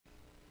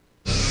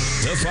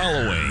The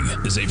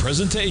following is a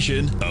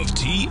presentation of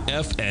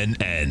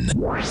TFNN.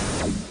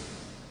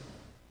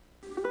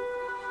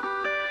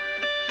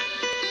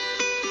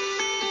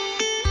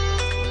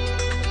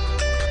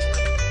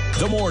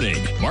 The Morning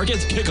Market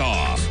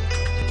Kickoff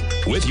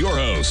with your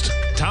host,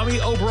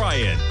 Tommy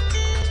O'Brien.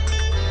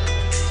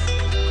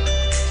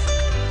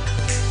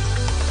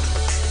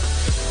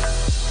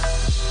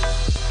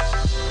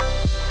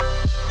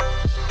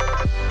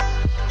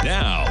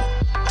 Now,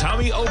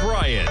 Tommy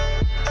O'Brien.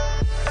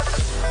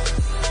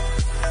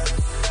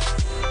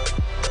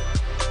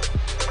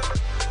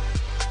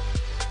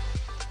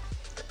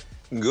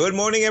 Good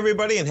morning,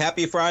 everybody, and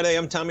happy Friday.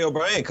 I'm Tommy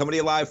O'Brien, coming to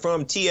you live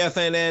from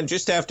TFNN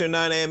just after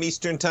 9 a.m.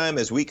 Eastern Time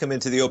as we come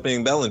into the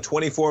opening bell in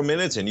 24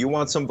 minutes. And you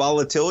want some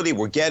volatility?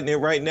 We're getting it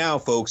right now,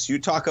 folks. You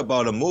talk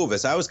about a move.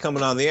 As I was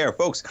coming on the air,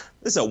 folks,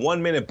 this is a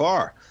 1-minute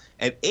bar.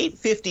 At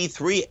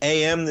 8:53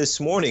 a.m. this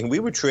morning, we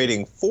were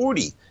trading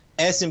 40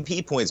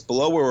 S&P points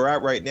below where we're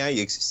at right now.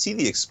 You see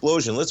the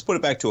explosion. Let's put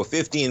it back to a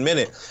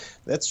 15-minute.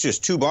 That's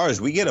just 2 bars.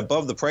 We get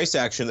above the price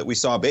action that we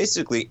saw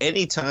basically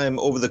any time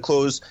over the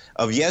close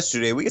of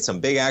yesterday. We get some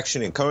big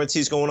action in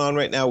currencies going on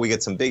right now. We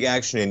get some big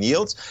action in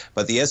yields.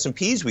 But the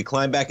S&Ps, we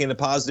climb back into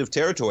positive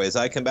territory. As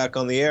I come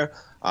on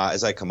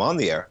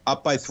the air,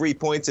 up by 3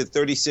 points at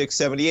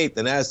 36.78.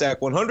 The NASDAQ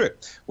 100,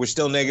 we're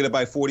still negative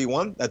by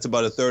 41. That's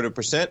about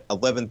 1/3%,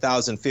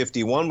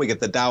 11,051. We get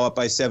the Dow up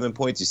by 7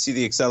 points. You see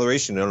the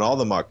acceleration in all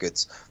the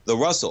markets. The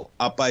Russell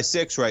up by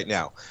 6 right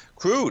now.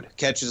 Crude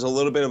catches a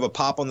little bit of a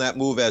pop on that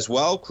move as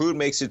well. Crude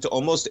makes it to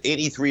almost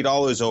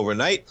 $83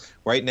 overnight.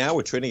 Right now,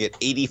 we're trading at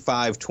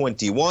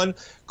 85.21.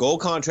 Gold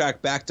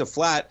contract back to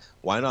flat.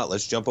 Why not?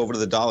 Let's jump over to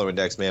the dollar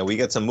index, man. We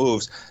got some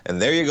moves. And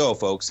there you go,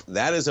 folks.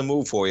 That is a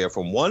move for you.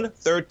 From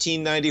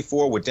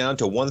 113.94, we're down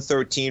to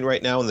 113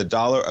 right now in the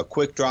dollar. A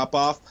quick drop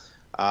off.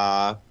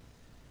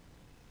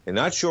 I'm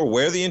not sure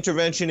where the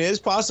intervention is,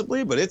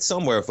 possibly, but it's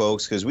somewhere,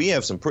 folks, because we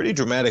have some pretty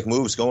dramatic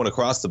moves going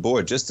across the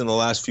board just in the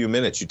last few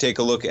minutes. You take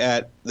a look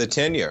at the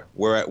 10-year.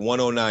 We're at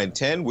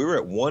 109.10. We were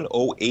at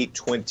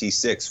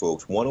 108.26,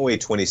 folks,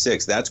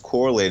 108.26. That's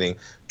correlating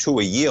to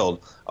a yield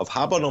of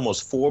how about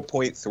almost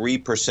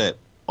 4.3%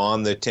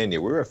 on the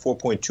 10-year. We were at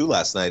 4.2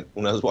 last night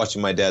when I was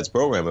watching my dad's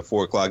program at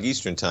 4 o'clock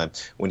Eastern Time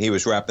when he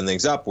was wrapping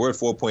things up. We're at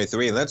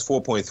 4.3, and that's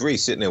 4.3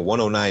 sitting at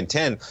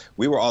 109.10.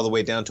 We were all the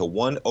way down to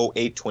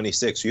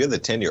 108.26. So you have the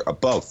 10-year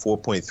above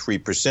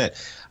 4.3%.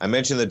 I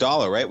mentioned the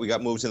dollar, right? We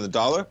got moves in the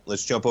dollar.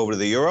 Let's jump over to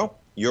the euro.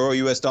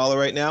 Euro-US dollar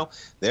right now.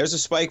 There's a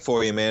spike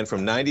for you, man,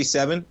 from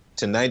 97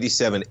 to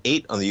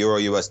 97.8 on the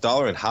euro-US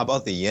dollar. And how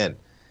about the yen?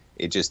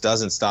 It just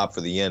doesn't stop for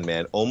the yen,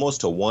 man.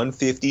 Almost to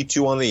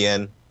 152 on the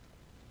yen.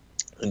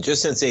 And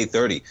just since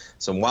 8:30,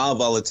 some wild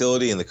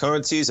volatility in the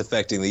currencies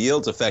affecting the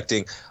yields,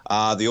 affecting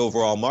the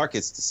overall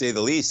markets, to say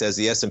the least, as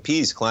the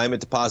S&Ps climb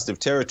into positive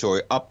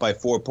territory, up by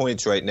 4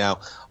 points right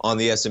now on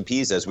the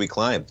S&Ps as we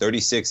climb.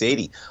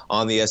 36.80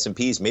 on the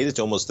S&Ps, made it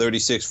to almost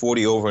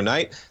 36.40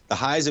 overnight. The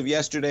highs of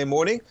yesterday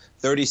morning,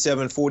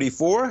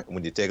 37.44.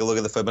 When you take a look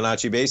at the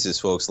Fibonacci basis,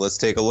 folks, let's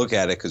take a look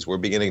at it because we're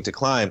beginning to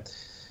climb.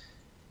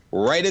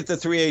 Right at the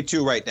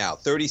 382 right now,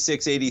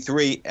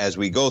 36.83 as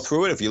we go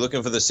through it. If you're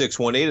looking for the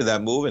 618 of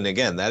that move, and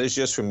again, that is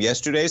just from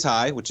yesterday's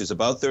high, which is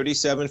about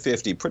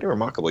 37.50. Pretty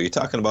remarkable. You're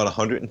talking about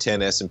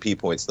 110 S&P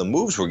points. The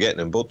moves we're getting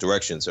in both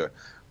directions are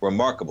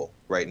remarkable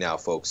right now,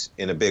 folks,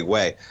 in a big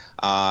way.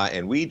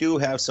 And we do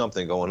have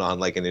something going on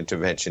like an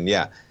intervention,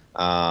 yeah.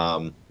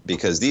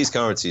 Because these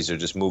currencies are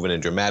just moving in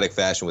dramatic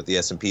fashion with the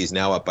S&Ps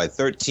now up by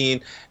 13,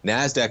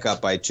 NASDAQ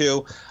up by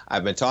 2.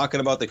 I've been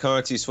talking about the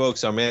currencies,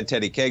 folks. Our man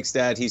Teddy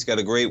Kegstad, he's got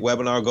a great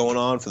webinar going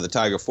on for the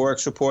Tiger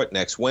Forex Report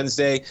next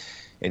Wednesday.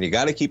 And you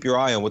got to keep your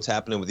eye on what's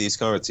happening with these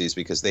currencies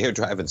because they are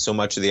driving so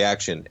much of the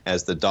action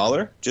as the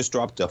dollar just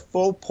dropped a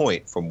full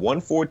point from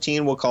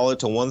 114, we'll call it,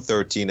 to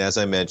 113, as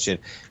I mentioned.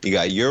 You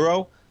got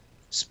euro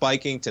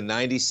spiking to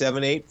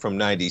 97.8 from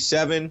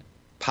 97.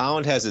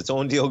 Pound has its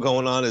own deal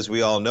going on, as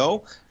we all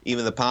know.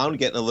 Even the pound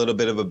getting a little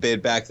bit of a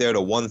bid back there to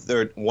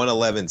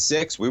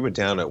 111.6. We were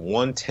down at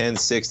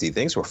 110.60.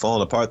 Things were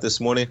falling apart this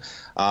morning.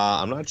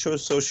 I'm not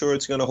so sure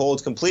it's going to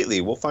hold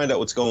completely. We'll find out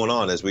what's going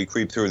on as we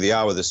creep through the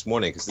hour this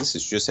morning because this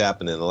has just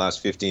happened in the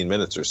last 15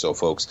 minutes or so,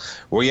 folks.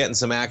 We're getting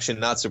some action,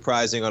 not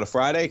surprising, on a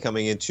Friday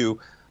coming into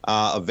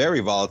a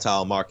very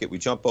volatile market. We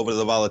jump over to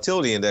the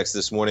volatility index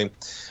this morning.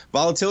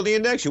 Volatility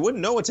index, you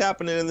wouldn't know what's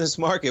happening in this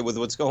market with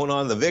what's going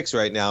on in the VIX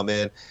right now,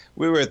 man.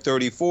 We were at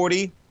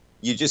 30.40.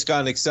 You just got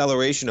an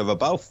acceleration of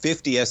about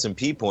 50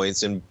 S&P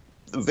points, and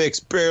the VIX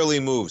barely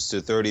moves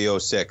to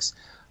 30.06.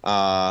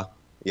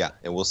 Yeah,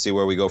 and we'll see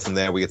where we go from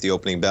there. We get the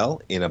opening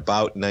bell in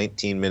about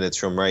 19 minutes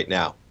from right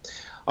now.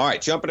 All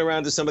right, jumping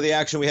around to some of the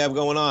action we have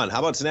going on. How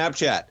about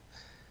Snapchat?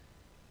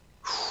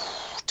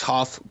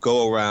 Tough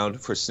go around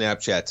for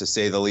Snapchat, to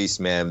say the least,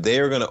 man. They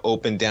are going to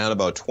open down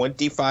about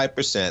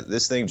 25%.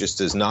 This thing just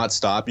does not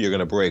stop. You're going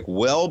to break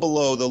well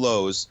below the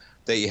lows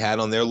that you had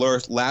on their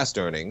last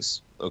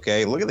earnings.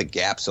 Okay, look at the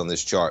gaps on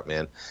this chart,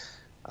 man.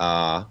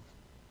 And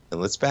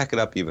let's back it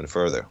up even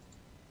further.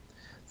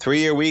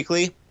 3-year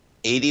weekly,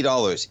 $80,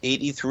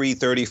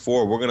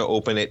 $83.34. We're going to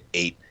open at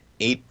 $8.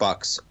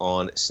 $8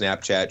 on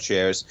Snapchat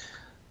shares.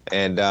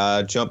 And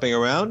jumping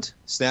around,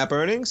 Snap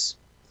earnings,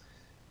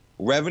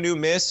 revenue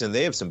miss, and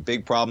they have some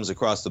big problems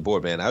across the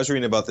board, man. I was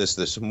reading about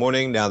this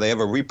morning. Now they have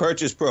a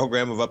repurchase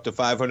program of up to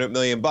 $500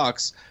 million.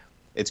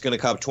 It's going to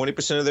cut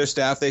 20% of their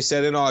staff, they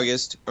said in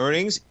August.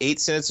 Earnings, 8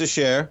 cents a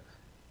share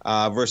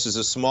versus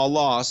a small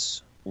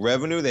loss.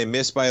 Revenue, they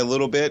missed by a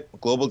little bit.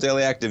 Global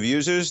daily active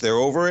users, they're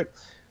over it.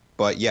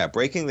 But yeah,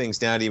 breaking things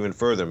down even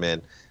further,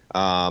 man.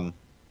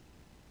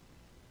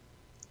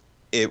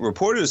 It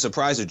reported a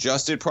surprise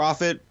adjusted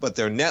profit, but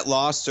their net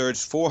loss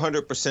surged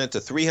 400% to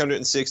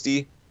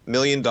 $360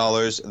 million.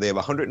 They have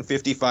a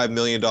 $155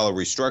 million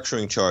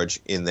restructuring charge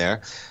in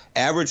there.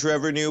 Average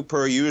revenue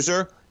per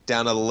user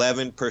down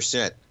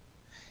 11%.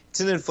 It's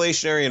an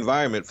inflationary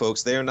environment,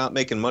 folks. They are not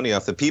making money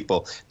off the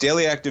people.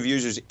 Daily active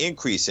users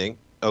increasing,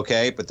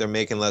 okay, but they're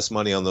making less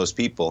money on those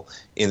people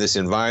in this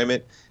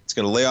environment. It's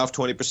going to lay off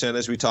 20%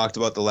 as we talked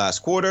about the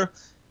last quarter.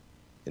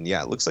 And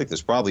yeah, it looks like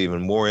there's probably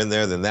even more in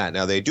there than that.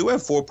 Now, they do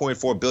have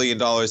 $4.4 billion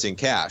in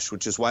cash,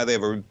 which is why they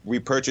have a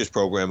repurchase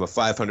program of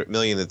 $500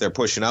 million that they're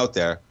pushing out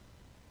there.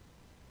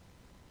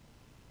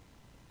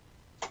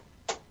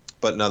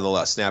 But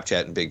nonetheless,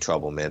 Snapchat in big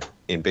trouble, man.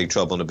 In big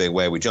trouble in a big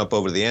way. We jump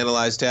over to the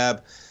Analyze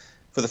tab.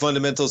 For the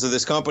fundamentals of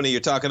this company,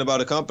 you're talking about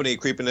a company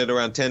creeping at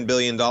around $10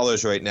 billion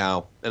right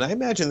now. And I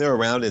imagine they're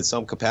around in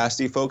some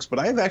capacity, folks, but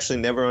I have actually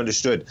never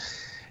understood.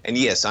 And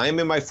yes, I am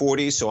in my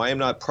 40s, so I am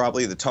not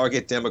probably the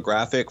target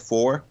demographic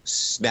for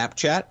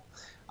Snapchat.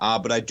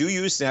 But I do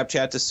use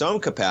Snapchat to some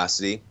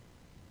capacity.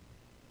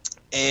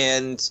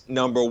 And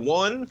number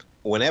one,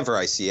 whenever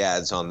I see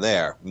ads on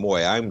there,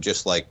 boy, I'm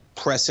just like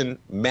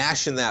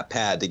mashing that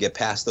pad to get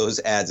past those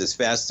ads as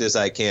fast as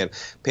I can,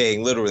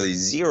 paying literally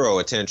zero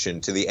attention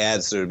to the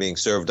ads that are being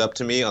served up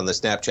to me on the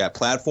Snapchat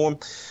platform.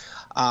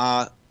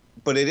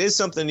 But it is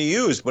something to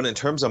use. But in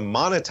terms of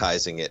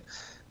monetizing it,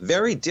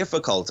 very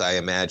difficult, I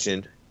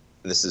imagine.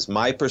 This is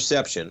my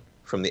perception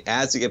from the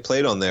ads that get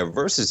played on there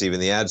versus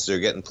even the ads that are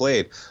getting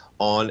played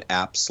on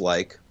apps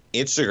like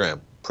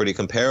Instagram. Pretty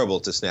comparable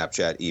to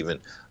Snapchat even,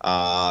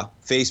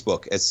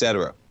 Facebook,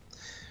 etc.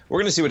 We're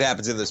going to see what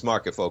happens in this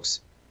market,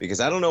 folks, because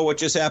I don't know what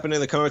just happened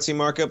in the currency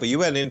market, but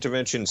you had an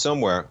intervention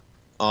somewhere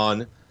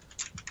on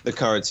the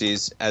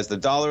currencies as the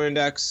dollar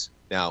index.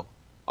 Now,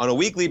 on a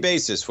weekly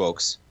basis,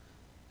 folks,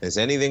 has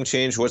anything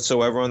changed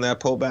whatsoever on that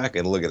pullback?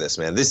 And look at this,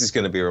 man. This is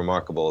going to be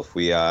remarkable if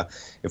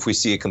we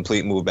see a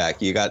complete move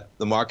back. You got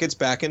the markets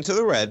back into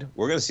the red.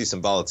 We're going to see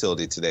some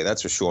volatility today.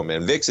 That's for sure,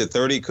 man. VIX at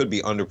 30 could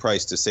be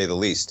underpriced, to say the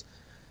least.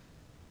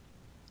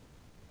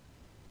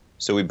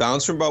 So we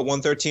bounced from about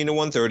 113 to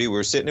 130. We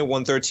were sitting at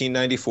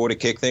 113.94 to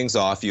kick things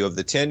off. You have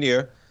the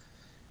 10-year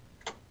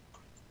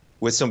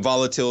with some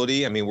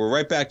volatility. I mean, we're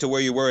right back to where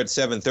you were at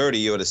 730.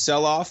 You had a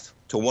sell-off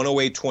to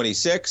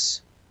 108.26.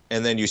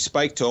 And then you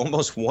spiked to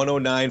almost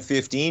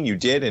 109.15. You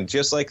did, and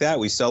just like that,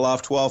 we sell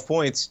off 12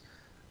 points.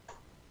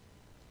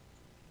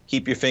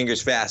 Keep your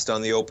fingers fast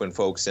on the open,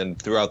 folks,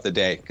 and throughout the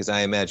day, because I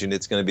imagine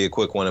it's going to be a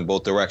quick one in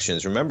both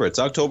directions. Remember, it's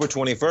October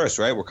 21st,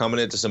 right? We're coming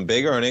into some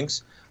big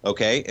earnings,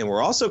 okay? And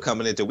we're also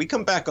coming into, we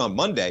come back on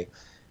Monday,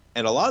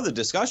 and a lot of the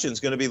discussion is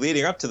going to be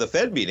leading up to the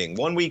Fed meeting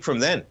 1 week from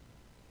then.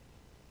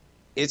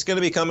 It's going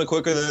to be coming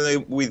quicker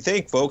than we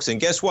think, folks.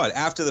 And guess what?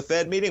 After the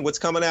Fed meeting, what's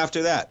coming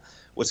after that?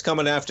 What's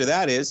coming after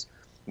that is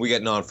we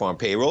get non-farm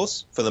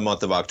payrolls for the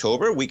month of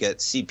October. We get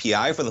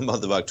CPI for the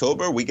month of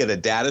October. We get a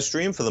data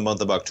stream for the month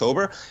of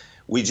October.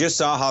 We just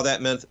saw how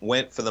that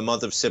went for the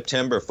month of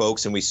September,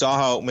 folks, and we saw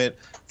how it went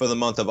for the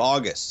month of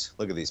August.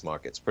 Look at these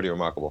markets. Pretty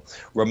remarkable.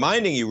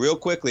 Reminding you real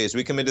quickly as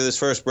we come into this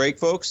first break,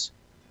 folks,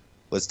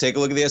 let's take a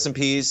look at the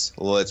S&Ps.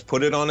 Let's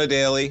put it on a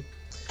daily.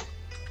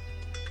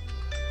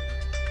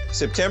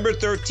 September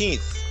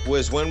 13th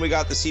was when we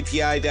got the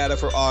CPI data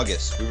for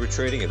August. We were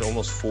trading at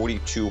almost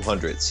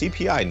 4,200.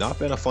 CPI, not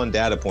been a fun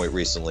data point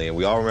recently, and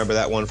we all remember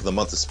that one for the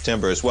month of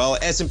September as well.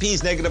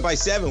 S&P's negative by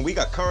 7. We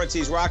got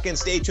currencies rocking.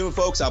 Stay tuned,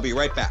 folks. I'll be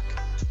right back.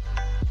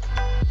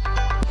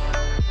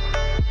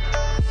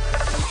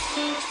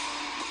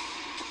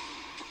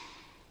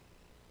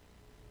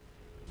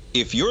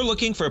 If you're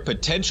looking for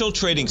potential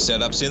trading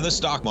setups in the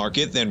stock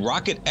market, then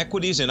Rocket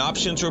Equities and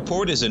Options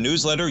Report is a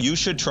newsletter you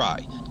should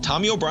try.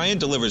 Tommy O'Brien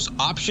delivers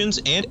options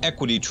and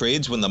equity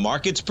trades when the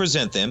markets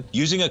present them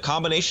using a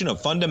combination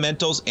of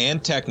fundamentals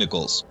and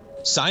technicals.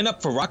 Sign up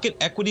for Rocket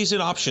Equities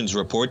and Options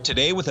Report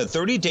today with a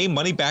 30-day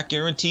money-back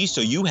guarantee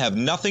so you have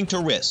nothing to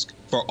risk.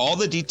 For all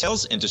the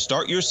details and to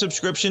start your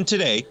subscription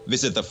today,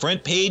 visit the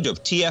front page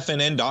of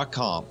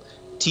TFNN.com.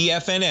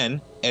 TFNN,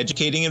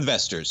 educating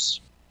investors.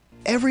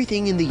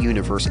 Everything in the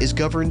universe is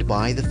governed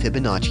by the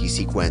Fibonacci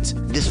sequence.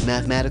 This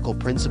mathematical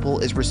principle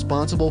is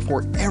responsible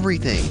for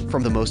everything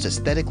from the most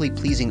aesthetically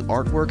pleasing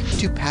artwork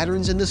to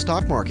patterns in the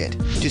stock market.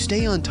 To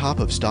stay on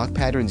top of stock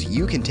patterns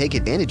you can take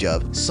advantage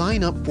of,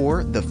 sign up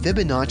for the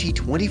Fibonacci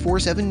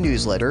 24/7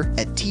 newsletter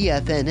at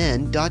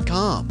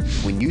TFNN.com.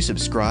 When you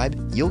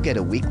subscribe, you'll get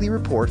a weekly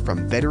report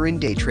from veteran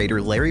day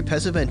trader Larry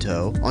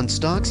Pesavento on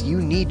stocks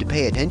you need to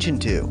pay attention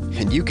to.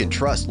 And you can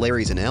trust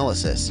Larry's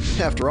analysis.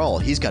 After all,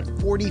 he's got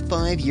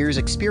 45 years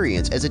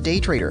experience as a day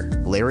trader.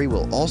 Larry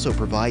will also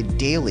provide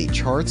daily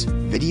charts,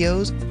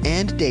 videos,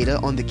 and data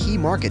on the key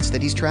markets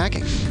that he's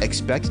tracking.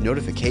 Expect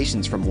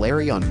notifications from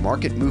Larry on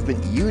market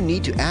movement you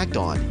need to act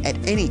on at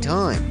any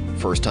time.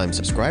 First-time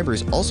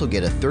subscribers also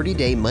get a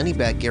 30-day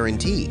money-back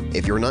guarantee.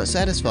 If you're not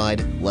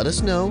satisfied, let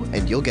us know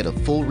and you'll get a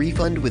full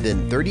refund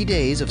within 30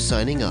 days of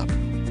signing up.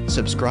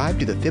 Subscribe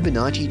to the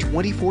Fibonacci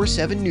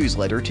 24/7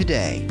 newsletter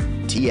today.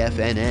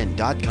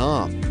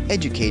 TFNN.com,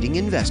 educating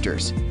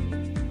investors.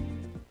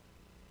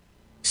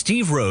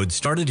 Steve Rhodes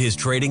started his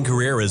trading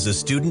career as a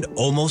student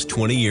almost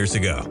 20 years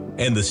ago,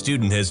 and the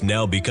student has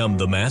now become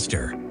the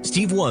master.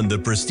 Steve won the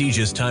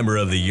prestigious Timer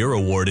of the Year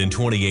award in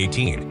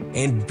 2018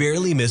 and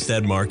barely missed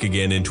that mark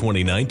again in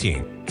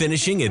 2019,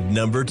 finishing at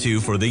number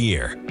 2 for the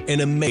year.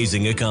 An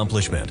amazing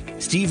accomplishment.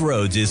 Steve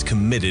Rhodes is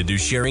committed to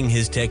sharing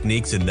his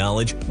techniques and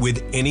knowledge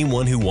with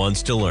anyone who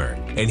wants to learn,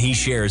 and he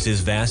shares his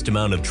vast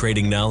amount of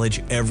trading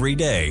knowledge every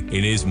day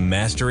in his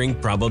Mastering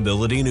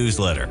Probability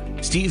newsletter.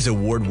 Steve's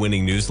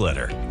award-winning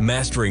newsletter,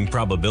 Mastering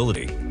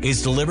Probability,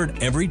 is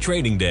delivered every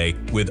trading day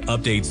with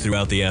updates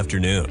throughout the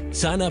afternoon.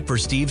 Sign up for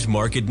Steve's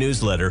market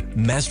newsletter,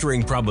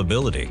 Mastering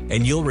Probability,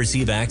 and you'll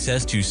receive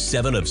access to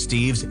 7 of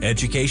Steve's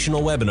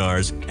educational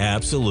webinars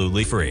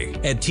absolutely free.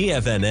 At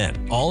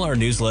TFNN, all our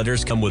newsletters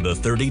come with a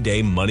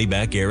 30-day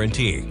money-back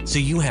guarantee, so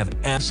you have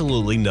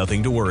absolutely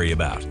nothing to worry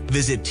about.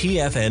 Visit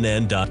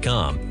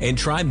TFNN.com and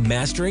try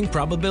Mastering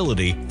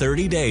Probability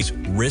 30 days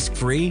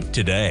risk-free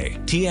today.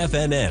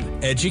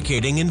 TFNN,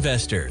 educating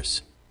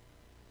investors.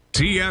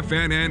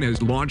 TFNN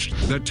has launched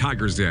the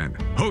Tiger's Den.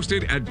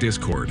 Hosted at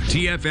Discord,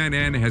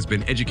 TFNN has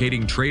been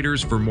educating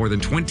traders for more than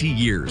 20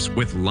 years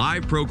with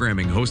live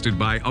programming hosted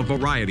by a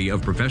variety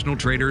of professional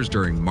traders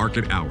during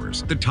market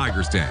hours. The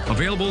Tiger's Den,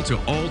 available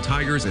to all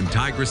tigers and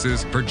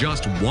tigresses for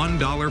just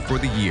 $1 for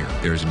the year.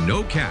 There's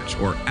no catch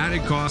or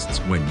added costs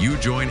when you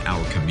join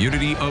our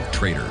community of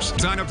traders.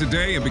 Sign up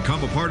today and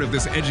become a part of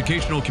this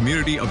educational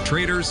community of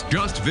traders.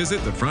 Just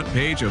visit the front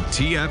page of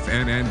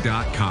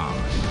TFNN.com.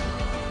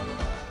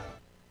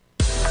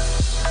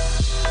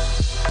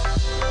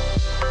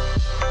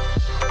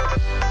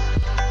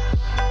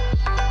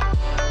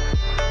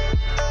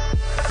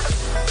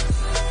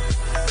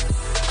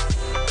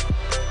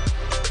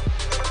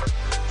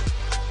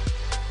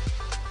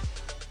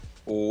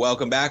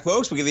 Welcome back,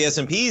 folks. We get the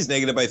S&Ps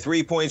negative by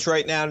 3 points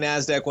right now.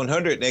 NASDAQ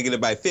 100 negative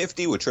by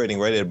 50. We're trading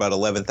right at about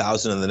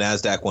 11,000 in the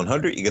NASDAQ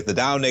 100. You get the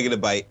Dow negative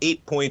by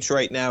 8 points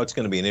right now. It's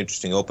going to be an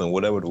interesting open.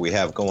 Whatever do we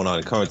have going on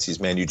in currencies,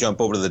 man? You jump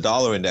over to the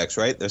dollar index,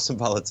 right? There's some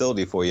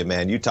volatility for you,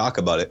 man. You talk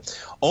about it.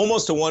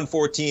 Almost to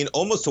 114,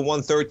 almost to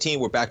 113.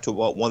 We're back to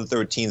about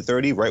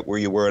 113.30, right where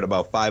you were at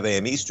about 5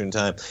 a.m. Eastern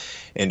time.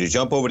 And you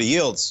jump over to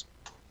yields.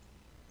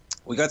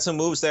 We got some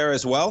moves there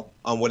as well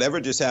on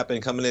whatever just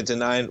happened coming into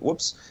 9.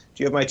 Whoops.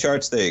 Do you have my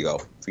charts? There you go.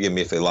 Forgive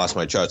me if I lost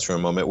my charts for a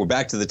moment. We're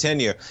back to the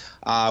 10-year.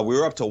 We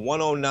were up to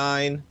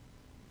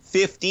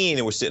 109.15,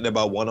 and we're sitting at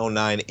about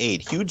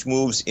 109.8. Huge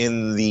moves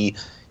in the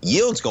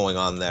yields going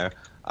on there,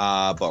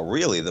 but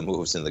really the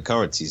moves in the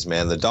currencies,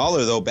 man. The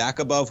dollar, though, back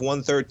above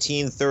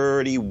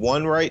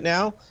 113.31 right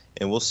now,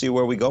 and we'll see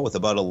where we go with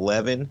about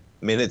 11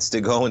 minutes to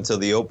go until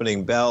the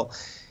opening bell.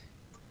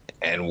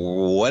 And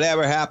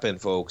whatever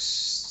happened,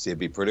 folks, it'd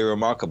be pretty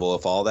remarkable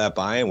if all that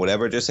buying,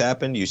 whatever just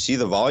happened, you see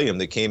the volume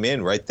that came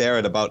in right there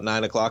at about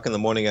 9 o'clock in the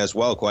morning as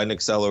well. Quite an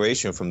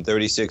acceleration from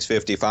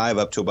 36.55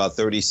 up to about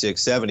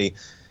 36.70.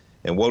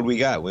 And what do we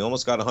got? We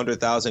almost got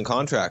 100,000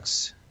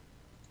 contracts.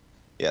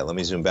 Yeah, let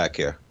me zoom back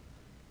here.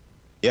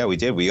 Yeah, we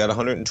did. We got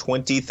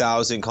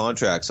 120,000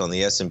 contracts on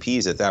the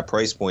S&Ps at that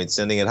price point,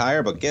 sending it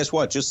higher. But guess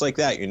what? Just like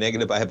that, you're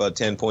negative by about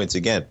 10 points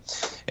again.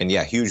 And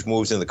yeah, huge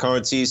moves in the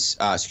currencies,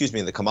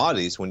 in the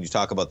commodities when you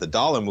talk about the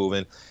dollar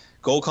moving.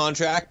 Gold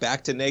contract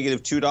back to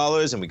negative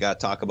 $2. And we got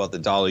to talk about the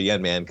dollar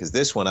yen, man, because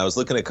this one, I was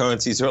looking at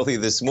currencies early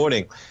this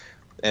morning.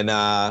 And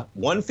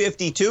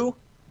 152,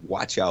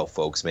 watch out,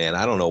 folks, man.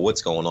 I don't know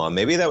what's going on.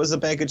 Maybe that was the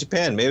Bank of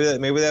Japan. Maybe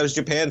that was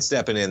Japan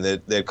stepping in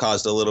that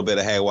caused a little bit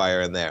of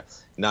haywire in there.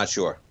 Not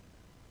sure.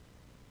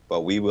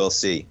 But we will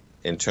see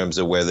in terms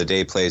of where the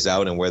day plays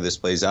out and where this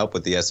plays out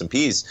with the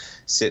S&Ps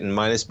sitting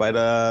minus by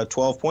the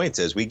 12 points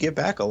as we get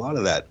back a lot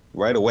of that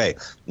right away.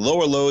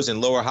 Lower lows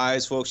and lower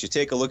highs, folks. You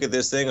take a look at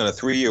this thing on a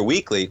 3-year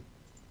weekly.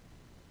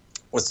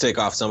 Let's take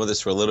off some of this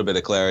for a little bit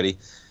of clarity.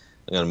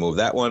 I'm going to move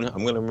that one.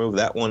 I'm going to move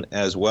that one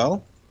as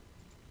well.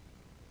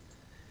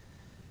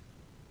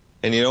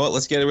 And you know what?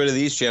 Let's get rid of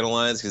these channel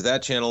lines because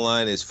that channel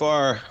line is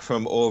far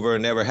from over,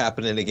 never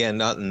happening again,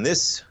 not in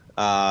this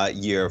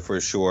year for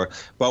sure.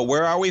 But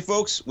where are we,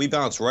 folks? We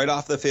bounce right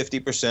off the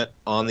 50%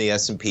 on the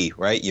S&P,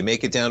 right? You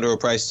make it down to a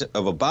price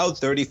of about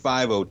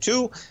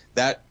 35.02.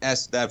 That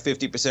 50%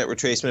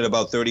 retracement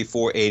about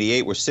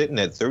 34.88. We're sitting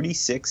at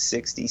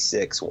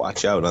 36.66.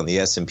 Watch out on the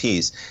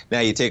S&Ps. Now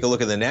you take a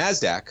look at the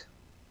NASDAQ.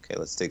 Okay,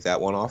 let's take that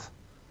one off.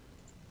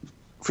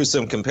 For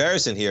some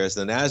comparison here, as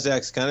the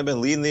NASDAQ's kind of been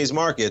leading these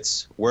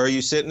markets, where are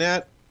you sitting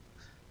at?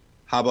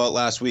 How about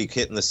last week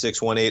hitting the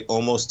 618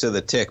 almost to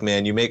the tick,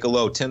 man? You make a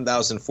low,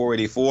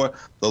 10,484,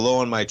 the low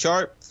on my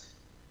chart.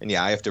 And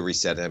yeah, I have to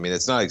reset it. I mean,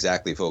 it's not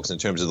exactly, folks, in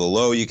terms of the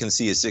low. You can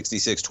see is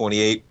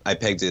 66.28. I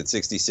pegged it at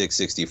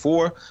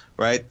 66.64,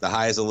 right? The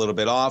high is a little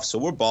bit off, so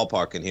we're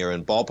ballparking here.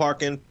 And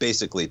ballparking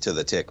basically to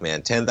the tick,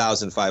 man.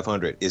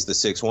 10,500 is the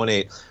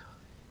 618.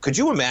 Could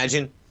you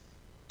imagine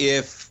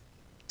if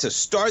to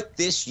start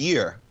this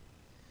year,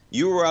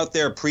 you were out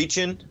there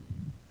preaching?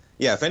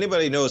 Yeah, if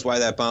anybody knows why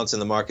that bounce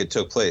in the market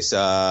took place,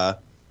 let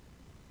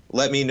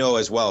me know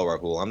as well,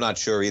 Rahul. I'm not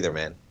sure either,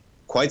 man.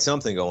 Quite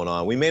something going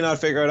on. We may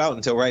not figure it out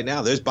until right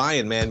now. There's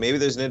buying, man. Maybe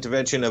there's an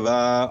intervention of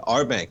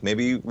our bank.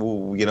 Maybe,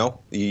 you know,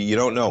 you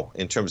don't know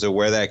in terms of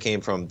where that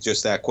came from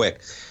just that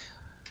quick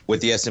with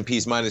the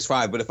S&Ps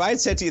 -5. But if I had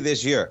said to you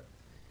this year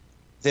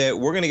that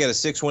we're going to get a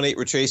 618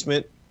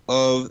 retracement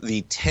of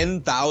the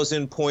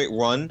 10,000-point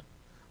run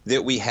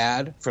that we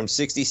had from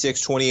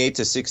 66.28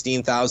 to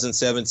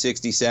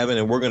 16,767,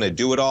 and we're going to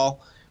do it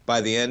all by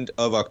the end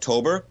of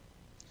October,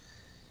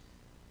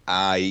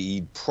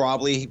 I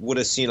probably would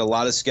have seen a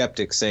lot of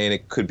skeptics saying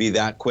it could be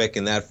that quick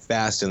and that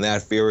fast and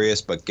that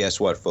furious. But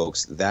guess what,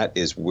 folks? That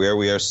is where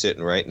we are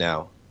sitting right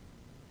now,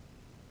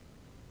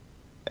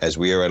 as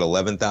we are at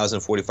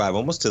 11,045,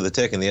 almost to the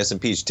tick in the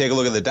S&P. Take a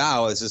look at the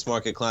Dow as this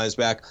market climbs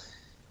back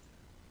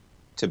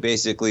to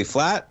basically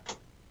flat.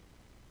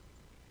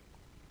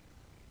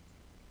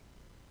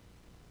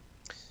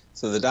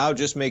 So the Dow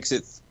just makes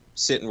it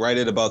sitting right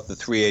at about the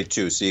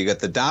 382. So you got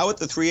the Dow at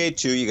the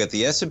 382, you got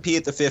the S&P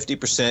at the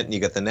 50%, and you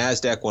got the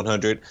NASDAQ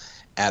 100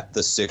 at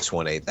the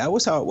 618. That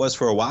was how it was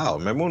for a while.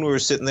 Remember when we were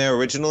sitting there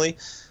originally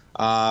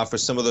for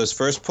some of those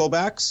first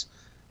pullbacks?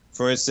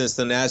 For instance,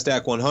 the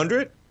NASDAQ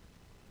 100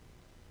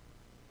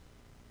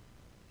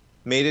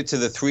 made it to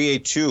the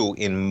 382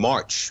 in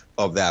March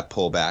of that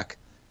pullback.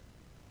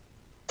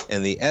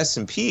 And the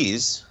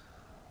S&Ps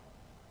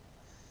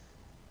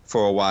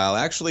for a while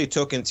actually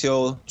took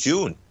until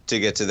June to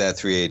get to that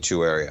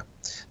 382 area.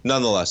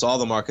 Nonetheless, all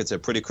the markets are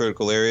pretty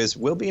critical areas.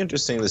 Will be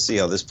interesting to see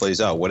how this plays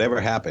out. Whatever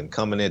happened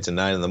coming into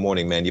 9 in the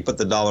morning, man, you put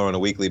the dollar on a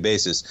weekly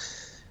basis,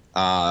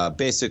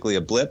 basically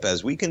a blip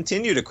as we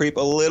continue to creep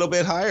a little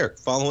bit higher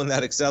following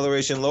that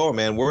acceleration lower,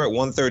 man. We're at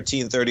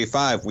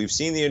 113.35. We've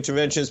seen the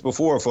interventions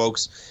before,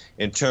 folks,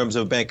 in terms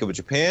of Bank of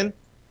Japan.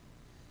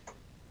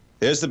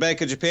 There's the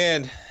Bank of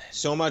Japan.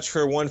 So much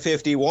for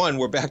 151.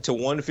 We're back to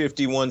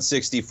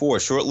 151.64.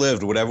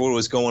 Short-lived, whatever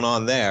was going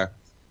on there.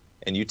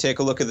 And you take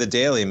a look at the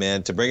daily,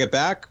 man. To bring it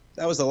back,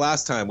 that was the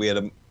last time we had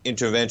an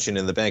intervention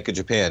in the Bank of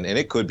Japan. And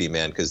it could be,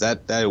 man, because that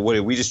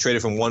we just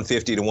traded from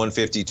 150 to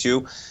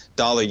 152.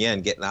 Dollar yen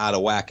getting out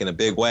of whack in a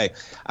big way.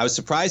 I was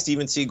surprised to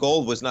even see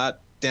gold was not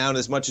down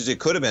as much as it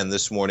could have been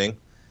this morning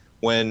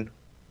when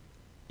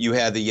you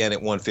had the yen at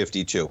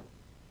 152,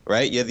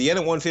 right? You had the yen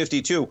at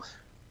 152.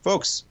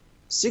 Folks,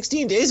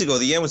 16 days ago,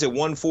 the yen was at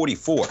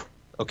 144,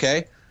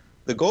 okay?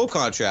 The gold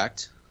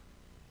contract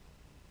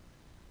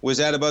was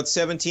at about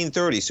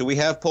 1730. So we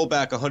have pulled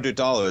back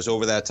 $100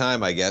 over that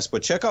time, I guess.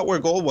 But check out where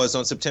gold was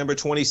on September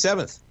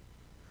 27th.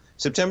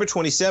 September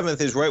 27th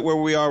is right where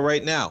we are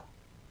right now.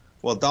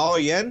 Well, dollar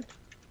yen,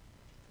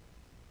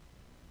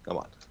 come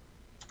on.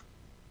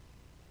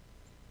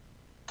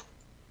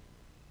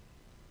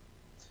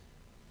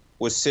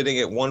 Was sitting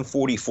at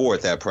 144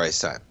 at that price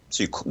time.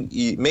 So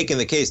you're making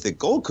the case that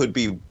gold could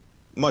be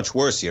much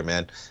worse here,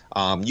 man.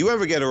 You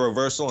ever get a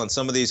reversal on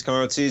some of these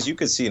currencies, you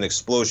could see an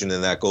explosion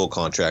in that gold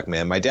contract,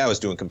 man. My dad was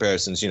doing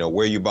comparisons, you know,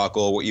 where you bought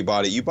gold, what you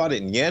bought it. You bought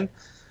it in yen.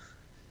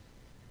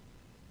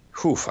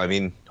 Whew, I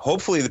mean,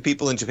 hopefully the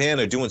people in Japan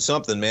are doing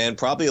something, man.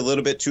 Probably a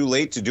little bit too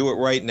late to do it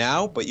right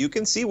now, but you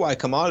can see why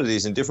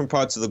commodities in different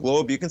parts of the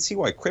globe, you can see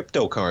why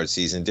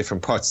cryptocurrencies in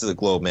different parts of the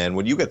globe, man.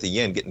 When you got the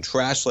yen getting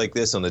trashed like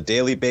this on a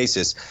daily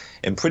basis,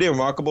 and pretty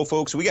remarkable,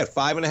 folks, we got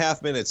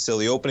 5.5 minutes till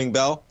the opening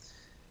bell.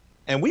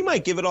 And we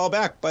might give it all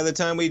back by the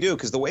time we do,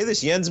 because the way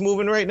this yen's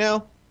moving right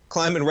now,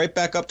 climbing right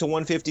back up to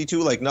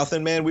 152 like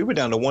nothing, man. We were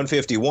down to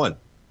 151.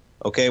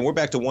 Okay, and we're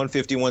back to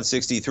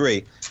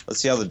 151.63. Let's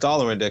see how the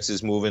dollar index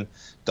is moving.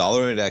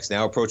 Dollar index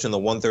now approaching the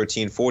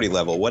 113.40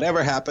 level.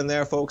 Whatever happened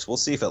there, folks, we'll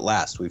see if it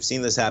lasts. We've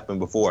seen this happen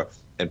before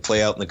and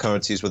play out in the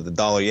currencies with the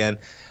dollar yen.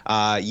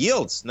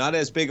 Yields, not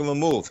as big of a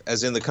move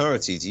as in the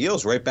currencies.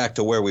 Yields right back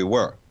to where we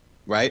were,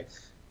 right?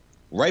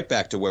 Right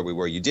back to where we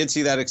were. You did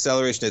see that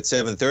acceleration at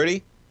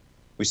 7:30.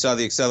 We saw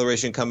the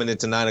acceleration coming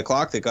into 9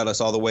 o'clock. That got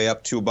us all the way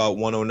up to about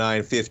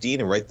 109.15.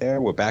 And right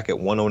there, we're back at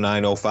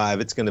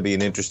 109.05. It's going to be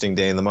an interesting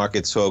day in the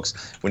markets, folks,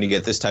 when you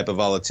get this type of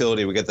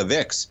volatility. We get the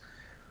VIX.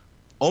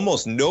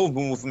 Almost no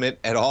movement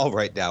at all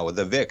right now with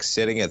the VIX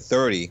sitting at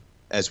 30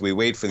 as we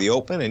wait for the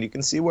open. And you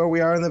can see where we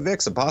are in the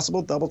VIX, a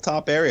possible double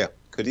top area.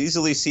 Could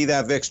easily see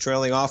that VIX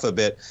trailing off a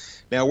bit.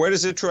 Now, where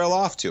does it trail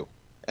off to?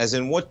 As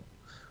in what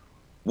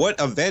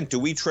event do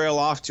we trail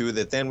off to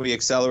that then we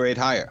accelerate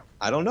higher?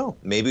 I don't know.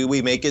 Maybe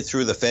we make it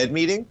through the Fed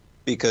meeting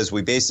because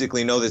we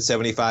basically know that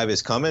 75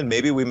 is coming.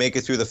 Maybe we make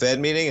it through the Fed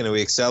meeting and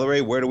we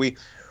accelerate. Where do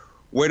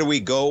Where do we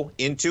go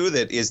into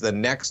that is the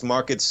next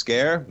market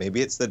scare? Maybe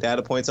it's the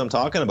data points I'm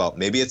talking about.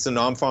 Maybe it's the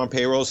non-farm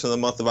payrolls for the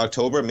month of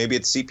October. Maybe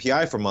it's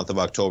CPI for the month of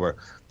October.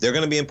 They're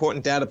going to be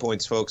important data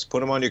points, folks. Put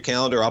them on your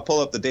calendar. I'll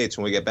pull up the dates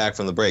when we get back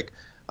from the break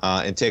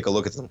and take a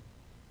look at them.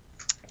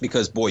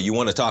 Because, boy, you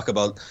want to talk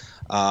about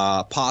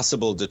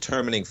possible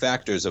determining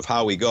factors of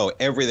how we go.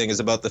 Everything is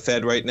about the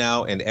Fed right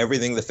now, and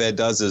everything the Fed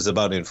does is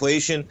about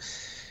inflation.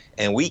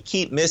 And we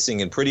keep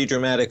missing in pretty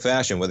dramatic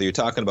fashion, whether you're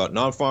talking about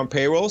non-farm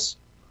payrolls.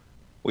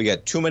 We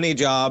got too many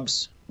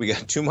jobs. We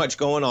got too much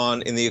going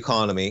on in the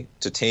economy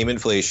to tame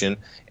inflation.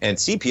 And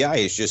CPI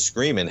is just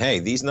screaming, hey,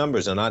 these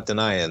numbers are not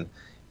denying.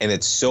 And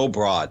it's so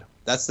broad.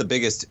 That's the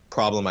biggest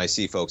problem I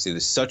see, folks. It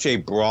is such a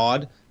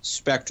broad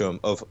spectrum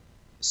of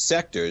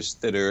sectors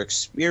that are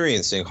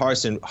experiencing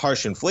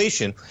harsh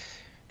inflation.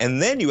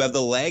 And then you have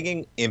the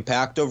lagging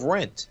impact of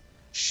rent.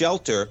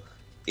 Shelter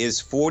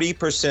is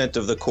 40%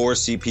 of the core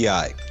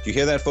CPI. Do you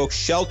hear that, folks?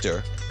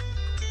 Shelter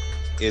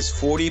is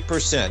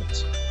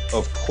 40%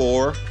 of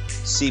core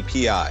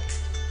CPI.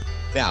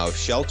 Now, if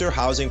shelter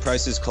housing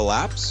prices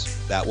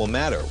collapse, that will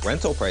matter.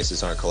 Rental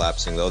prices aren't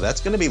collapsing, though.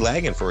 That's going to be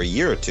lagging for a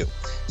year or two.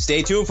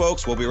 Stay tuned,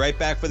 folks. We'll be right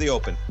back for the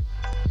open.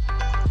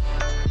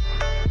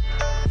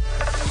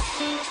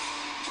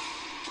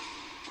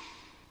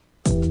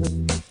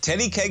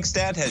 Teddy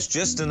Kegstad has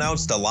just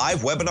announced a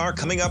live webinar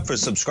coming up for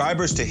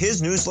subscribers to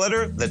his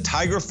newsletter, The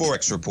Tiger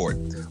Forex Report.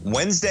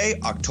 Wednesday,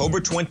 October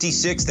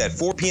 26th at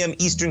 4 p.m.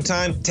 Eastern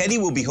Time, Teddy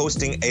will be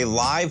hosting a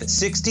live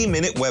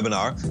 60-minute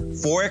webinar,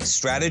 Forex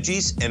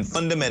Strategies and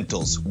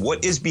Fundamentals,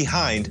 What is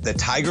Behind the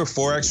Tiger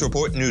Forex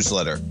Report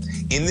newsletter.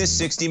 In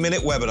this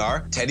 60-minute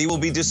webinar, Teddy will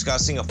be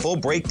discussing a full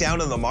breakdown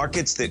of the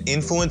markets that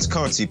influence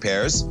currency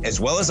pairs,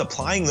 as well as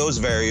applying those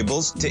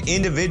variables to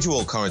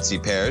individual currency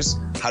pairs,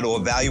 how to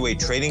evaluate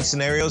trading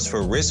scenarios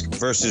for risk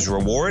versus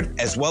reward,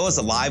 as well as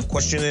a live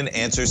question and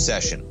answer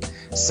session.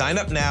 Sign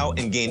up now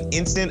and gain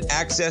instant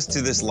access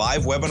to this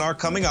live webinar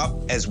coming up,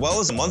 as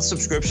well as a month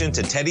subscription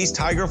to Teddy's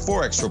Tiger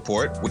Forex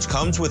Report, which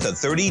comes with a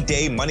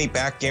 30-day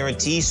money-back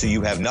guarantee, so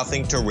you have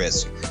nothing to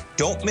risk.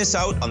 Don't miss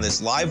out on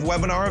this live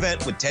webinar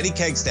event with Teddy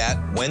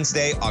Kegstad,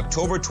 Wednesday,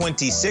 October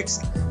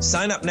 26th.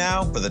 Sign up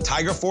now for the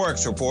Tiger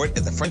Forex Report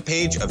at the front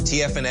page of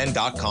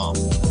TFNN.com.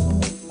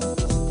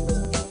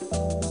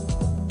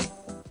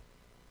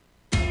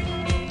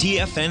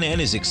 TFNN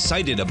is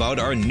excited about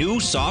our new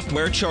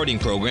software charting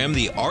program,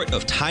 The Art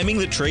of Timing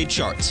the Trade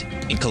Charts.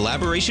 In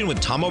collaboration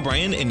with Tom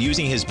O'Brien and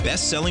using his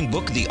best-selling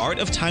book, The Art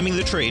of Timing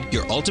the Trade,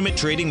 Your Ultimate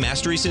Trading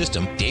Mastery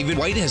System, David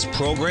White has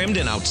programmed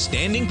an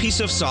outstanding piece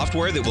of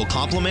software that will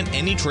complement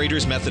any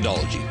trader's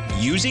methodology.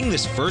 Using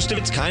this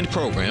first-of-its-kind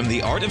program,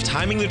 The Art of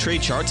Timing the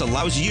Trade Charts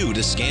allows you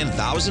to scan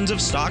thousands of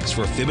stocks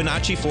for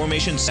Fibonacci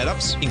formation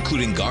setups,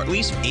 including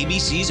Gartley's,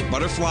 ABC's,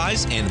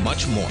 butterflies, and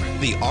much more.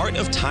 The Art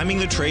of Timing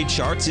the Trade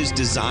Charts is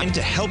designed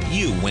to help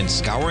you when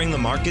scouring the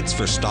markets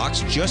for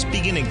stocks just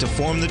beginning to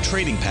form the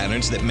trading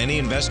patterns that many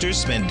investors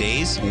spend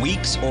days,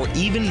 weeks, or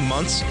even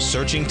months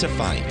searching to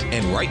find.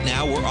 And right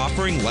now, we're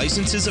offering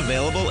licenses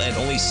available at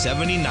only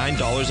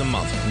 $79 a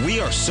month. We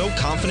are so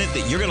confident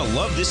that you're going to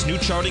love this new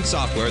charting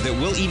software that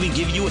will even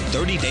give you a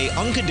 30-day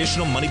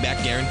unconditional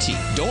money-back guarantee.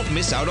 Don't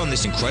miss out on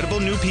this incredible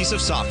new piece of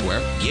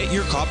software. Get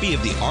your copy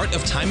of The Art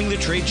of Timing the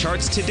Trade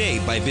Charts today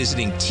by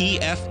visiting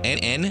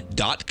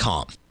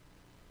TFNN.com.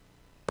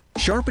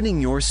 Sharpening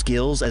your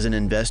skills as an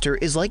investor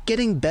is like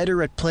getting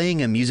better at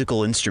playing a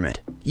musical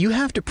instrument. You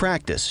have to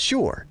practice,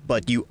 sure,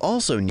 but you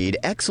also need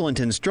excellent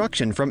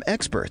instruction from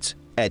experts.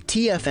 At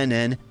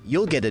TFNN,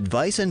 you'll get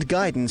advice and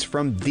guidance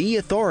from the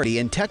authority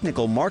in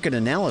technical market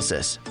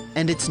analysis.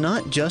 And it's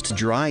not just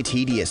dry,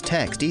 tedious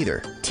text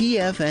either.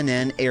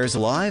 TFNN airs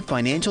live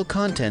financial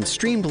content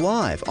streamed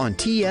live on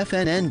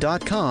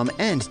TFNN.com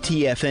and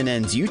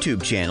TFNN's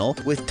YouTube channel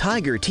with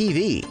Tiger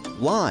TV,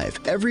 live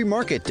every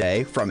market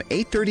day from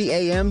 8:30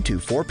 a.m. to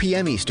 4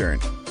 p.m. Eastern,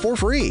 for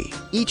free.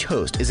 Each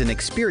host is an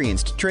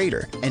experienced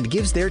trader and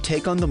gives their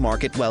take on the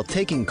market while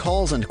taking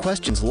calls and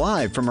questions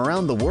live from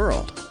around the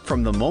world.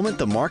 From the moment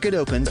the market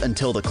opens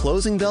until the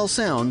closing bell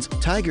sounds,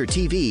 Tiger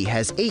TV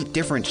has 8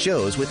 different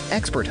shows with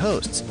expert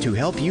hosts to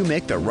help you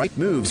make the right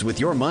moves with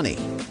your money.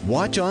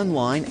 Watch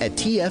online at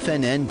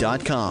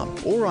TFNN.com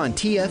or on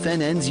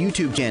TFNN's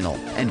YouTube channel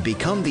and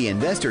become the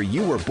investor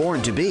you were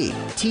born to be.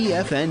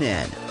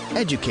 TFNN,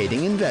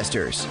 educating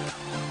investors.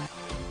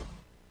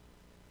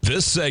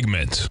 This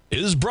segment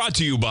is brought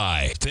to you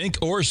by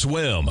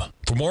Thinkorswim.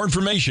 For more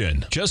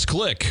information, just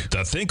click the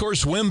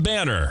Thinkorswim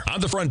banner on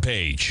the front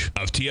page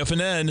of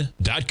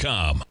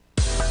TFNN.com.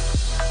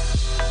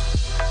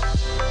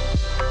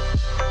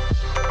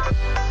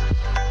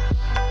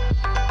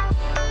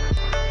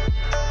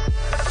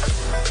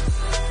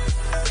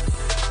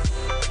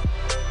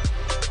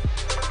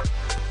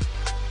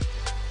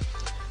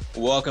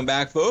 Welcome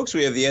back, folks.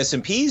 We have the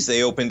S&Ps.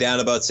 They open down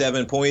about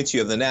 7 points.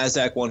 You have the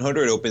NASDAQ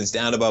 100 opens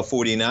down about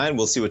 49.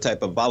 We'll see what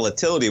type of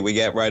volatility we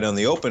get right on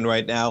the open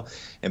right now.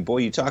 And, boy,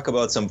 you talk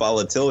about some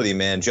volatility,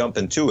 man, jump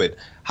into it.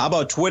 How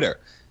about Twitter?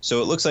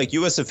 So it looks like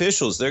U.S.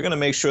 officials, they're going to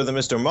make sure that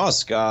Mr.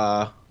 Musk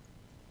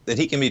that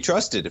he can be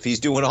trusted. If he's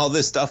doing all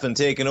this stuff and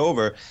taking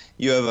over,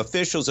 you have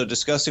officials are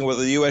discussing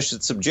whether the U.S.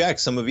 should subject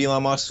some of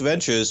Elon Musk's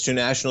ventures to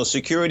national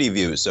security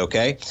views,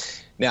 okay?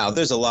 Now,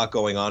 there's a lot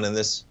going on in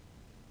this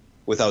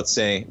without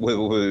stating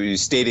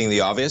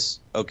the obvious,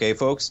 okay,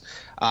 folks?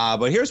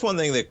 But here's one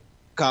thing that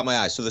caught my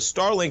eye. So the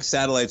Starlink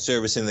satellite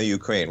service in the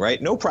Ukraine,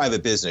 right? No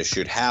private business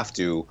should have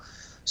to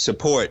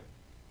support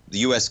the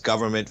U.S.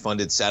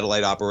 government-funded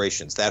satellite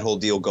operations, that whole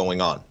deal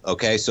going on,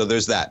 okay? So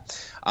there's that.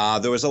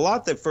 There was a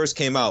lot that first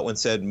came out when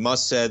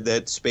Musk said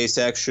that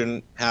SpaceX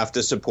shouldn't have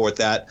to support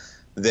that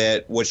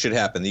what should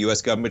happen? The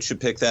U.S. government should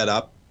pick that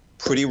up.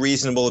 Pretty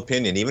reasonable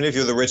opinion, even if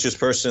you're the richest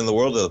person in the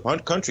world or the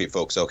country,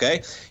 folks,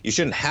 okay? You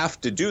shouldn't have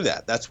to do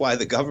that. That's why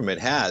the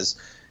government has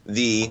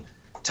the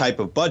type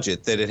of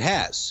budget that it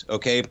has,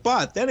 okay?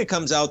 But then it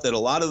comes out that a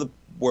lot of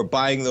were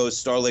buying those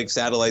Starlink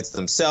satellites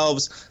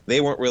themselves.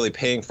 They weren't really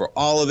paying for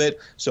all of it.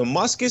 So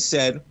Musk has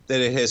said that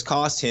it has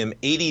cost him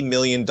 $80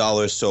 million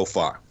so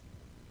far.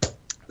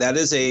 That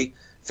is a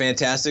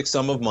fantastic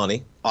sum of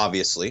money,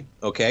 obviously,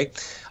 okay?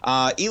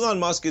 Elon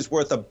Musk is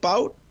worth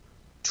about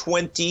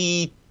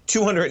 $220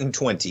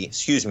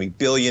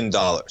 billion,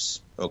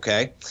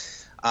 okay?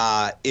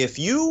 If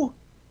you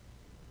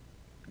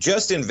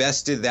just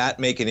invested that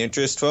making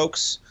interest,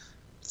 folks,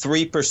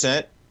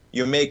 3%,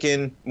 you're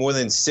making more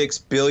than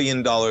 $6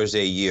 billion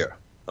a year,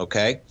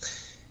 okay?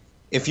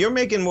 If you're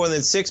making more than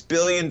 $6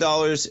 billion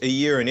a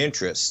year in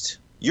interest,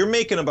 you're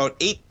making about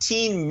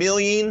 $18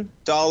 million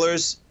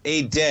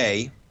a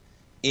day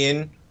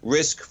in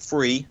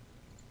risk-free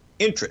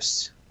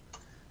interest.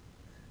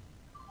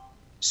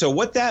 So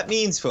what that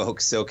means,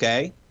 folks,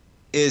 okay,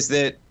 is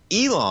that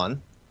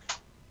Elon,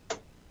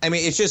 I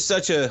mean, it's just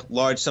such a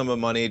large sum of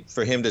money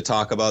for him to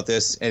talk about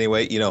this.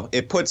 Anyway, you know,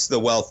 it puts the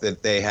wealth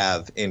that they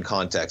have in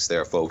context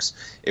there, folks.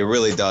 It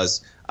really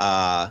does.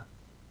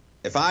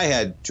 If I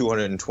had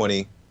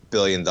 $220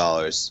 billion,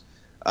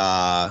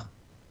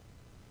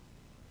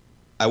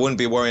 I wouldn't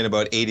be worrying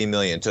about 80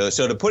 million.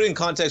 So to put it in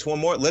context one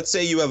more, let's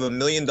say you have $1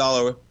 million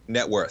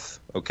net worth,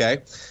 okay?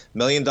 $1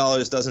 million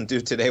doesn't do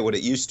today what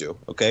it used to,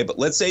 okay? But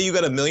let's say you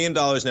got $1 million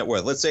net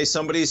worth. Let's say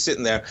somebody's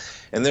sitting there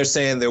and they're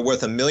saying they're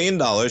worth $1 million,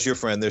 your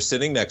friend, they're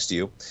sitting next to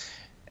you,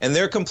 and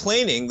they're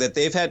complaining that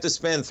they've had to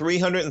spend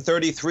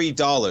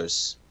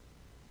 $333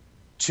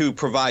 to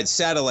provide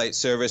satellite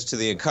service to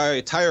the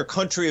entire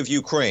country of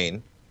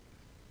Ukraine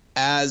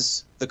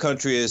as the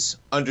country is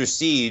under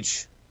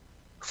siege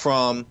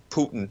from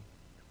Putin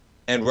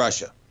and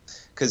Russia,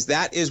 because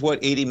that is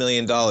what $80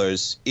 million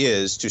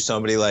is to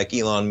somebody like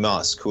Elon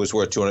Musk, who is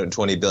worth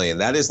 $220 billion.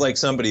 That is like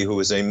somebody who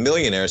is a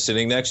millionaire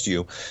sitting next to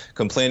you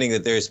complaining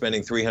that they're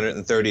spending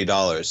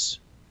 $330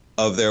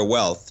 of their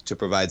wealth to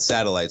provide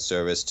satellite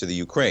service to the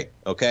Ukraine,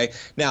 okay?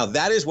 Now,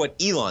 that is what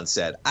Elon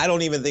said. I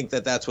don't even think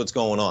that that's what's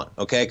going on,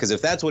 okay? Because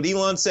if that's what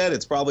Elon said,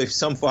 it's probably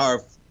some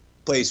far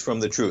place from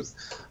the truth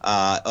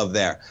of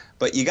there.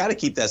 But you got to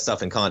keep that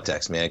stuff in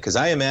context, man, because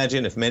I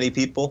imagine if many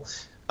people,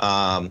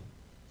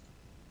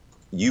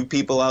 you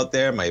people out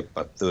there,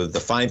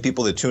 the fine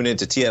people that tune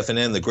into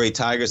TFNN, the great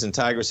tigers and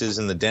tigresses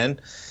in the den,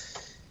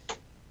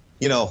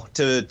 you know,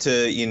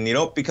 you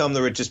don't become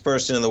the richest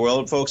person in the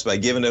world, folks, by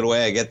giving it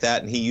away. I get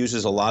that, and he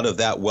uses a lot of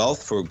that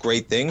wealth for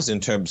great things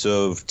in terms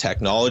of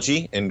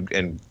technology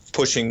and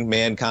pushing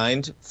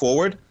mankind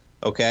forward,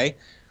 okay?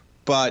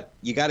 But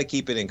you got to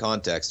keep it in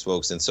context,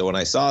 folks. And so when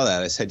I saw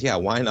that, I said, yeah,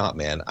 why not,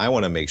 man? I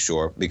want to make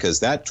sure, because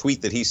that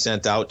tweet that he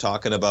sent out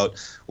talking about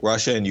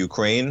Russia and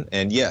Ukraine,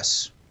 and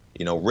yes,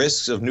 you know,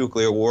 risks of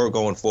nuclear war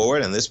going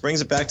forward, and this brings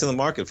it back to the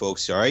market,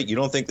 folks, all right? You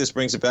don't think this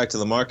brings it back to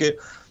the market?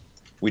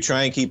 We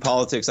try and keep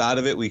politics out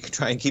of it. We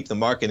try and keep the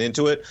market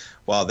into it.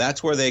 Well,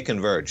 that's where they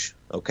converge,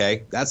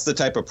 okay? That's the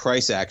type of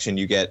price action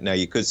you get. Now,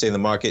 you could say the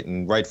market,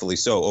 and rightfully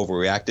so,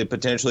 overreacted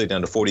potentially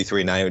down to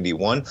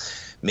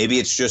 43.91. Maybe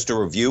it's just a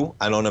review.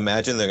 I don't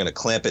imagine they're going to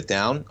clamp it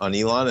down on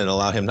Elon and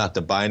allow him not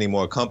to buy any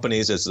more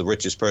companies as the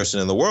richest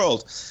person in the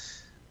world.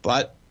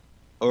 But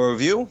a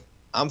review,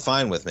 I'm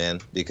fine with, man,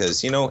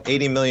 because, you know,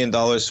 $80 million,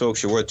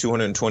 folks, you're worth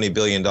 $220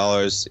 billion.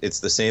 It's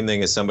the same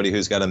thing as somebody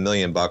who's got $1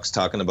 million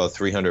talking about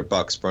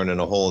 $300 burning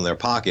a hole in their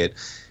pocket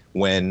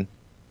when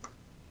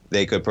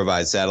they could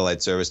provide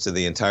satellite service to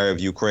the entire of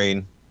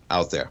Ukraine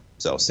out there.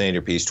 So, saying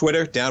your piece.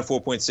 Twitter, down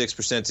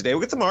 4.6% today.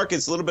 We get the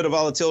markets, a little bit of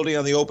volatility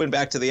on the open,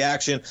 back to the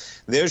action.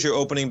 There's your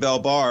opening bell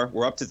bar.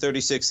 We're up to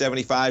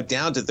 36.75,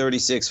 down to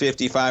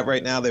 36.55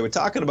 right now. They were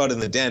talking about in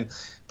the den,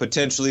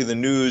 potentially the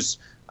news,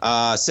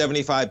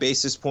 75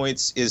 basis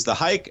points is the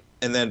hike,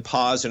 and then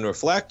pause and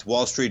reflect.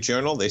 Wall Street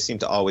Journal, they seem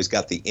to always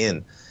got the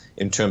in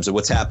terms of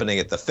what's happening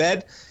at the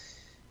Fed.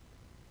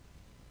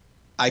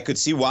 I could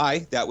see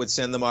why that would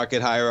send the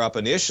market higher up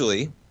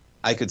initially.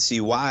 I could see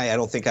why. I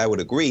don't think I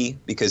would agree,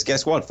 because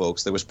guess what,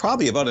 folks? There was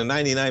probably about a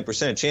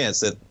 99%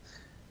 chance that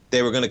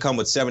they were going to come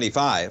with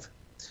 75.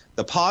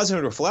 The pause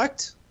and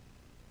reflect,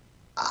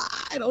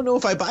 I don't know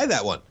if I buy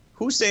that one.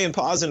 Who's saying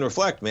pause and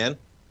reflect, man?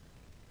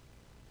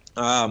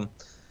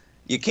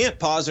 You can't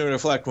pause and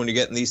reflect when you're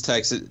getting these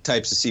types of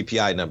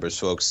CPI numbers,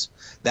 folks.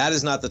 That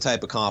is not the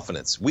type of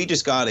confidence. We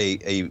just got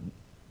a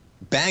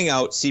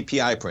bang-out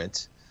CPI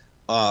print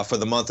for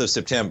the month of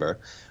September.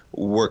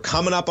 We're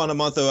coming up on the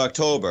month of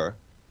October.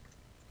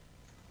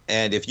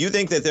 And if you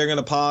think that they're going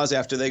to pause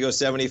after they go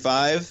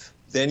 75,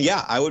 then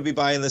yeah, I would be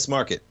buying this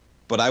market.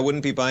 But I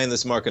wouldn't be buying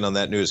this market on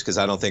that news because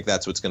I don't think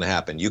that's what's going to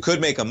happen. You could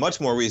make a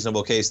much more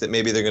reasonable case that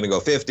maybe they're going to go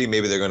 50,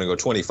 maybe they're going to go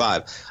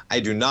 25. I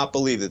do not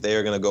believe that they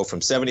are going to go from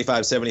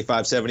 75,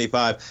 75,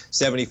 75,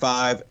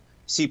 75,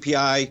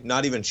 CPI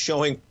not even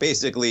showing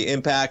basically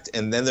impact,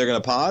 and then they're going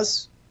to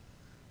pause.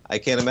 I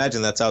can't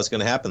imagine that's how it's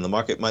going to happen. The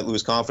market might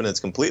lose confidence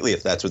completely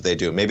if that's what they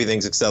do. Maybe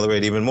things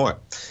accelerate even more.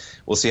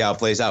 We'll see how it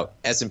plays out.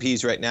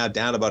 S&P's right now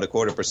down about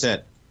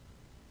 0.25%.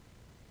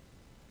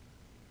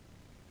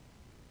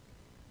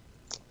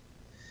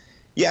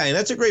 Yeah, and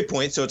that's a great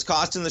point. So it's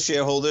costing the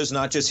shareholders,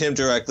 not just him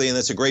directly. And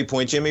that's a great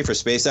point, Jimmy, for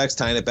SpaceX,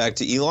 tying it back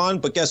to Elon.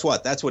 But guess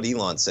what? That's what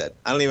Elon said.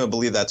 I don't even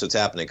believe that's what's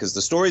happening because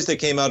the stories that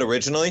came out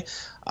originally,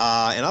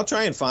 and I'll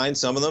try and find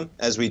some of them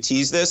as we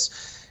tease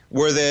this,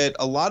 were that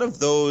a lot of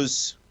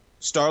those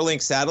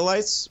Starlink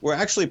satellites were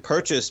actually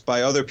purchased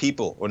by other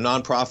people or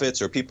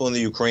nonprofits or people in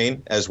the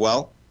Ukraine as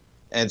well.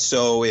 And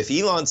so if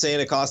Elon's saying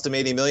it cost him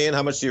 $80 million,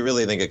 how much do you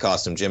really think it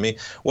cost him, Jimmy?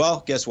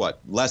 Well, guess what?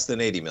 Less than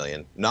 $80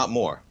 million, not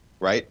more.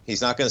 Right?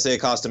 He's not going to say it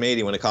cost him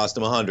 80 when it cost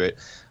him 100.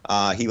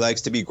 He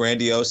likes to be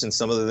grandiose in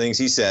some of the things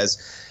he says.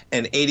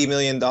 And $80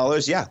 million,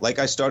 yeah, like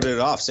I started it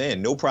off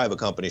saying, no private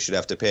company should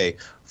have to pay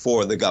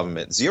for the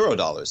government.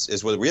 $0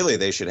 is what really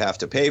they should have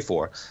to pay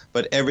for.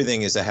 But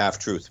everything is a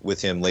half-truth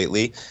with him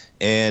lately.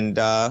 And,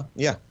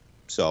 yeah,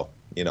 so,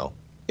 you know,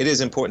 it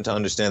is important to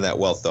understand that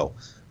wealth, though,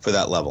 for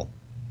that level.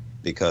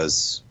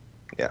 Because,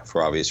 yeah,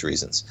 for obvious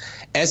reasons.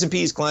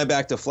 S&P's climbed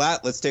back to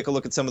flat. Let's take a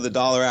look at some of the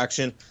dollar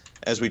action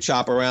as we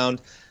chop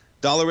around.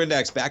 Dollar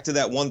index back to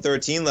that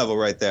 113 level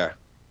right there.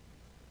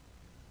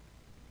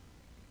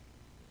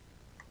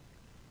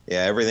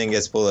 Yeah, everything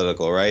gets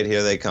political, right?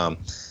 Here they come.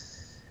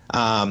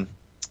 NASDAQ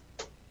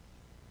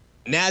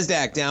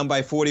down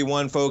by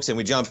 41, folks, and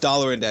we jumped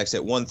dollar index at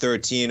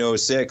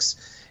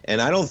 113.06.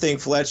 And I don't think,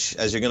 Fletch,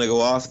 as you're going to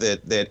go off,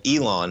 that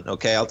Elon,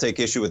 okay, I'll take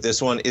issue with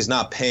this one, is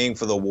not paying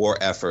for the war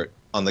effort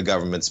on the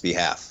government's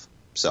behalf.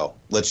 So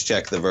let's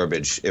check the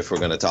verbiage if we're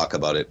going to talk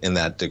about it in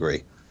that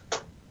degree.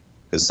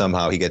 Because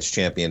somehow he gets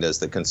championed as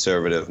the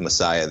conservative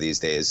messiah these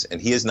days, and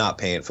he is not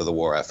paying for the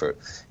war effort.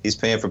 He's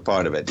paying for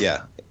part of it,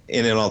 yeah.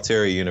 In an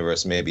ulterior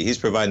universe, maybe. He's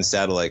providing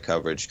satellite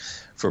coverage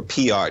for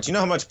PR. Do you know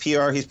how much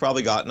PR he's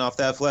probably gotten off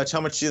that, Fletch? How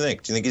much do you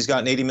think? Do you think he's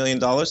gotten $80 million?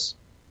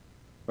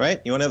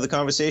 Right? You want to have the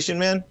conversation,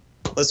 man?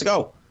 Let's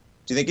go.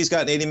 Do you think he's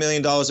gotten $80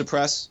 million of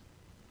press?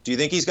 Do you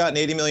think he's gotten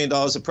 $80 million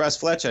of press,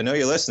 Fletch? I know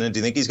you're listening. Do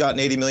you think he's gotten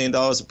 $80 million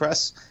of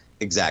press?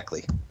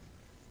 Exactly.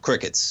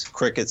 Crickets,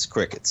 crickets,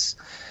 crickets.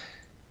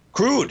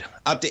 Crude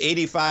up to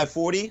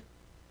 85.40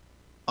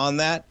 on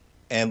that.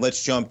 And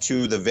let's jump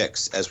to the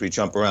VIX as we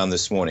jump around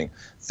this morning.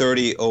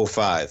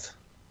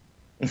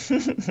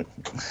 30.05.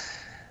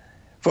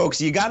 Folks,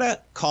 you got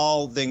to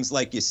call things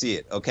like you see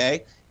it,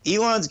 okay?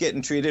 Elon's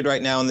getting treated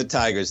right now in the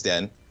Tiger's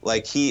Den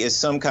like he is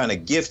some kind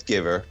of gift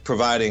giver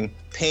providing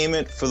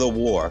payment for the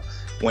war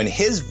when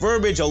his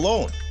verbiage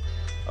alone,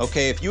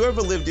 okay, if you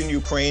ever lived in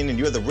Ukraine and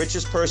you're the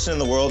richest person in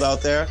the world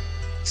out there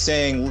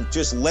saying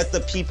just let the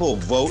people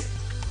vote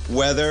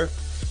whether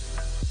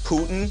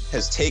Putin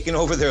has taken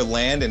over their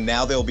land and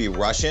now they'll be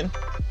Russian.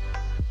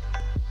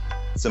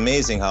 It's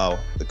amazing how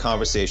the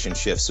conversation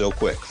shifts so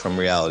quick from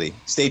reality.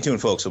 Stay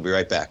tuned, folks. We'll be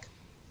right back.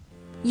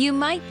 You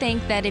might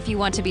think that if you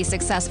want to be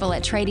successful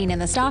at trading in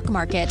the stock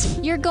market,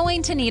 you're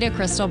going to need a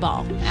crystal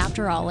ball.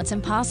 After all, it's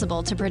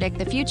impossible to predict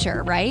the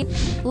future, right?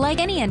 Like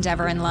any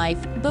endeavor in life,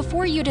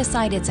 before you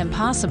decide it's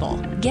impossible,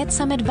 get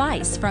some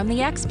advice from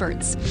the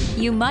experts.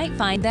 You might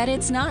find that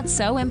it's not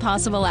so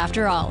impossible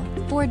after all.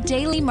 For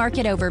daily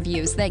market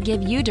overviews that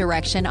give you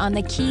direction on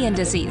the key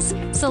indices,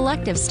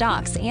 selective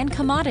stocks, and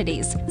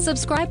commodities,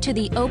 subscribe to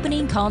the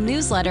Opening Call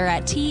newsletter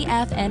at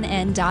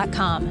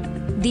TFNN.com.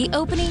 The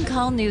Opening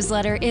Call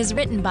newsletter is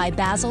written by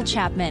Basil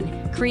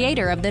Chapman,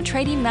 creator of the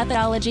trading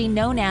methodology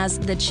known as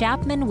the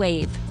Chapman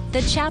Wave.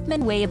 The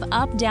Chapman Wave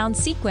up-down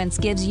sequence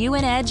gives you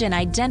an edge in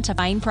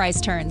identifying price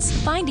turns,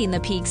 finding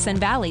the peaks and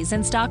valleys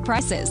in stock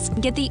prices.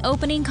 Get the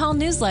Opening Call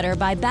newsletter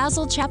by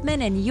Basil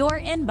Chapman in your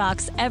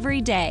inbox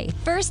every day.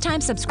 First-time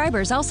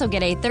subscribers also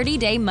get a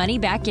 30-day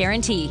money-back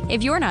guarantee.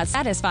 If you're not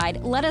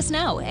satisfied, let us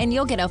know, and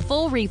you'll get a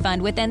full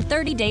refund within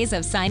 30 days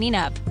of signing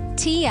up.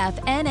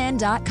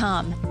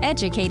 TFNN.com,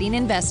 educating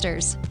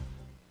investors.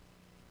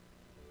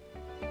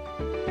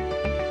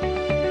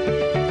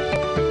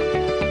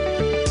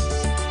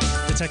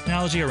 The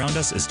technology around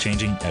us is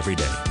changing every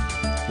day.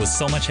 With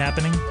so much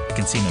happening, it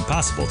can seem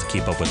impossible to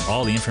keep up with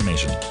all the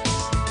information.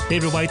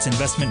 David White's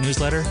investment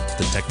newsletter,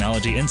 The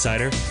Technology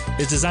Insider,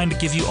 is designed to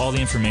give you all the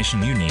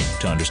information you need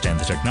to understand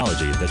the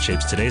technology that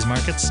shapes today's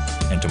markets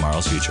and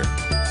tomorrow's future.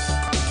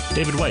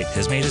 David White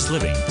has made his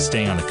living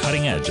staying on the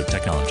cutting edge of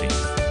technology.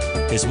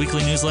 His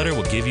weekly newsletter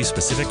will give you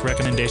specific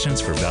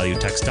recommendations for value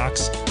tech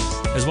stocks,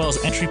 as well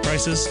as entry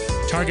prices,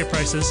 target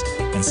prices,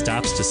 and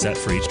stops to set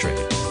for each trade.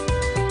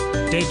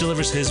 Dave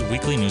delivers his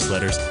weekly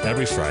newsletters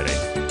every Friday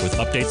with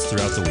updates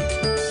throughout the week.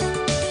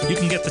 You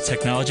can get the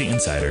Technology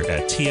Insider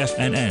at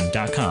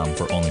TFNN.com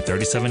for only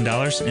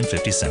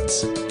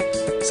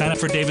 $37.50. Sign up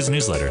for David's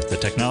newsletter, The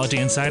Technology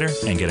Insider,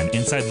 and get an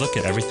inside look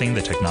at everything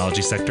the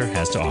technology sector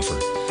has to offer.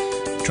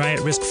 Try it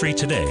risk-free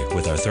today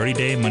with our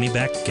 30-day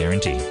money-back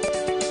guarantee.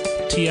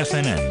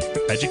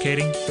 TFNN,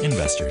 educating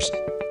investors.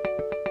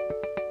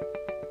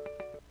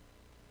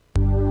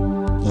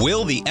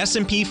 Will the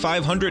S&P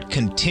 500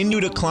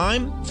 continue to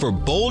climb? For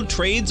bold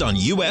trades on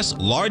U.S.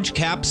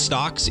 large-cap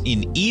stocks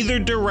in either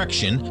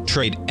direction,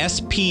 trade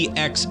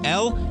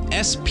SPXL,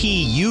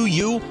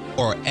 SPUU,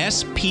 or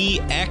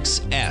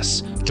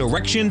SPXS.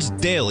 Directions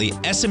Daily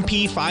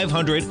S&P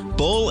 500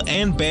 Bull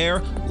and Bear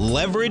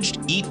Leveraged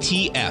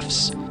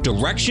ETFs.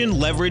 Direction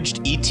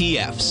Leveraged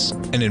ETFs.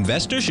 An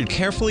investor should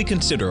carefully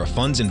consider a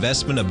fund's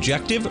investment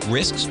objective,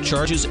 risks,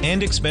 charges,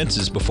 and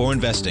expenses before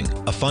investing.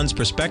 A fund's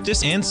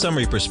prospectus and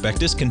summary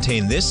prospectus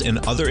contain this and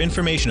other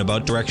information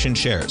about Direction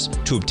shares.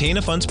 To obtain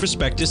a fund's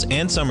prospectus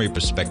and summary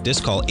prospectus,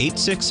 call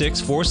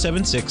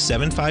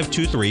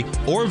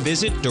 866-476-7523 or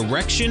visit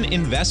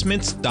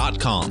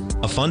directioninvestments.com.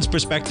 A fund's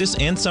prospectus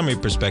and summary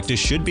prospectus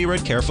should be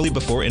read carefully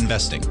before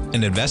investing.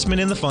 An investment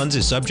in the funds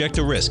is subject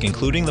to risk,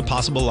 including the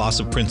possible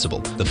loss of principal.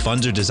 The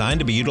funds are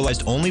designed to be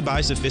utilized only by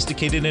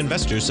sophisticated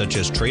investors such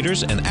as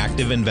traders and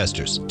active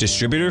investors.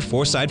 Distributor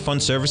Foreside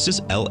Fund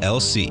Services,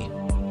 LLC.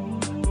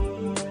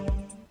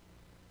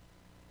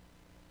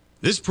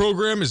 This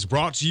program is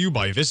brought to you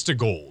by Vista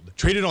Gold,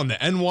 traded on the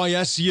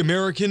NYSE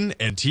American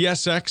and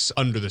TSX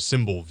under the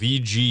symbol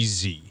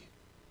VGZ.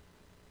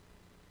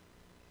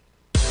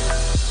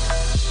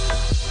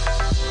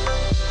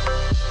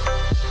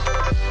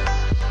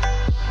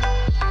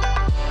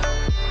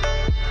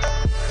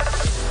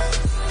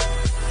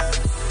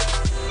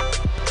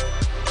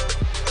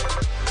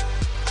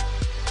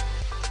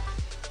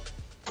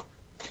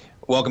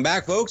 Welcome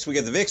back, folks. We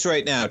got the VIX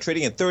right now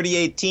trading at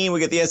 30.18. We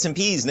got the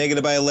S&Ps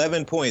negative by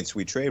 11 points.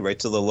 We trade right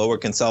to the lower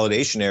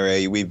consolidation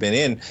area we've been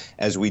in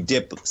as we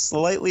dip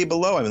slightly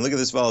below. I mean, look at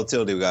this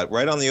volatility we got.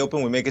 Right on the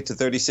open, we make it to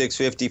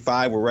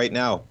 36.55. We're right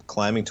now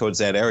climbing towards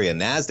that area.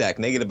 NASDAQ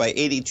negative by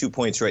 82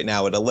 points right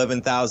now at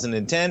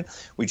 11,010.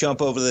 We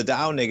jump over the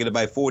Dow negative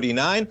by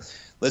 49.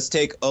 Let's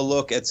take a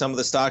look at some of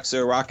the stocks that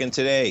are rocking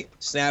today.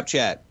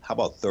 Snapchat, how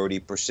about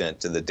 30%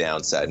 to the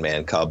downside,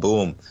 man?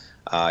 Kaboom.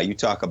 You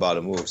talk about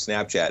a move.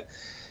 Snapchat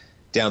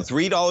down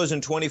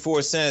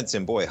 $3.24.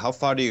 And boy, how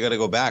far do you got to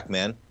go back,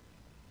 man?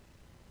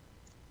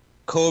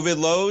 COVID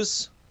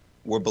lows,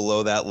 we're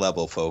below that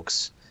level,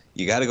 folks.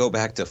 You got to go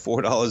back to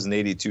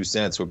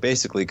 $4.82. We're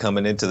basically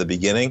coming into the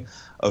beginning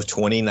of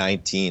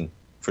 2019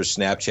 for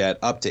Snapchat,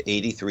 up to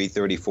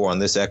 83.34 on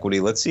this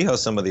equity. Let's see how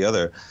some of the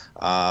other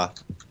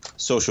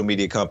social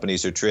media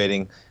companies are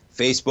trading.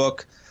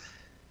 Facebook,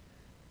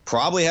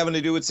 probably having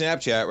to do with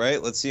Snapchat,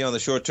 right? Let's see on the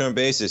short-term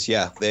basis.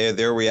 Yeah,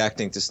 they're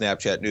reacting to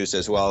Snapchat news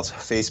as well.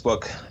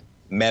 Facebook,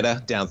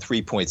 Meta down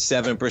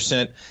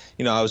 3.7%.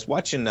 You know, I was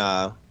watching,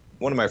 one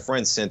of my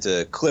friends sent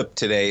a clip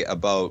today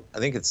about, I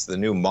think it's the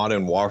new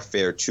Modern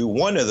Warfare 2,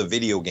 one of the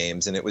video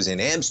games, and it was in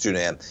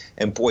Amsterdam.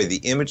 And boy, the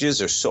images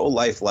are so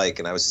lifelike.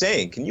 And I was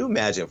saying, can you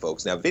imagine,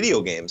 folks? Now,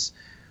 video games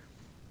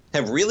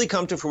have really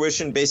come to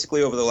fruition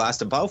basically over the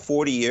last about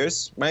 40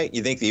 years, right?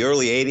 You think the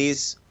early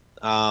 80s.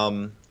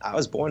 I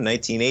was born in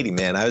 1980,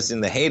 man. I was in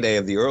the heyday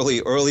of the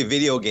early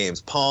video games.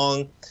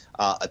 Pong,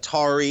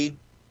 Atari,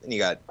 and you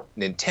got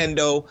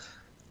Nintendo,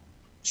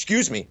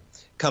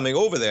 coming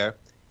over there.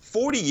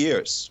 40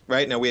 years,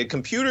 right? Now, we had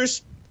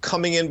computers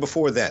coming in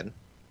before then.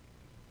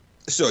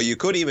 So you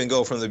could even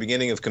go from the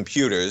beginning of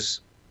computers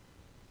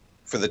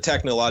for the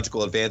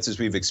technological advances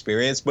we've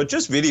experienced, but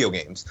just video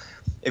games.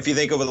 If you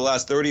think over the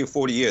last 30 or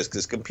 40 years,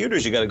 because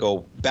computers, you got to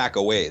go back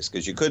a ways,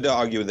 because you could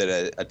argue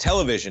that a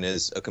television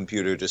is a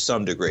computer to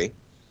some degree.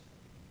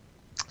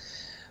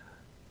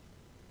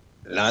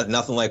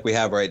 Nothing like we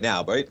have right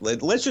now, but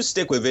let's just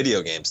stick with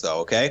video games,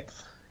 though, okay?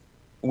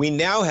 We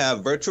now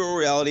have virtual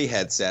reality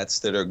headsets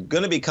that are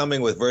going to be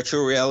coming with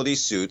virtual reality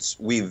suits.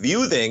 We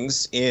view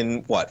things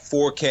in,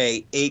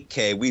 4K,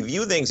 8K. We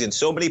view things in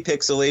so many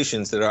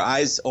pixelations that our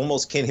eyes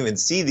almost can't even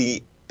see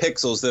the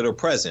pixels that are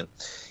present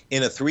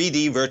in a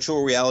 3D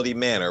virtual reality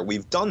manner.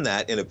 We've done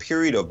that in a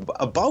period of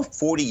about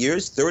 40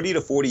 years, 30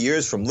 to 40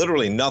 years, from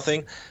literally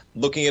nothing,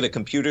 looking at a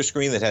computer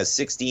screen that has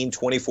 16,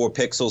 24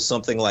 pixels,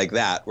 something like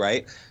that,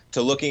 right,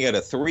 to looking at a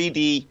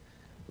 3D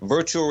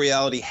virtual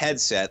reality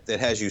headset that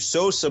has you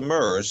so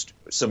submerged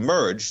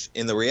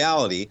in the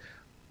reality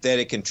that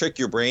it can trick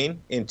your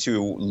brain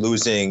into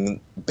losing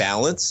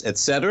balance,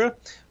 etc.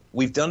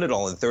 We've done it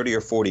all in 30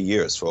 or 40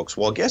 years, folks.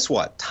 Well, guess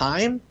what?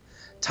 Time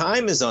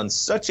is on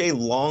such a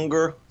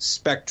longer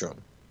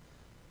spectrum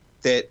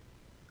that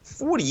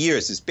 40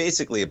 years is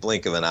basically a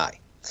blink of an eye.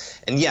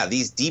 And yeah,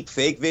 these deep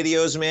fake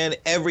videos, man,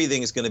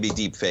 everything is going to be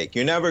deep fake.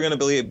 You're never going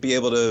to be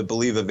able to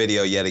believe a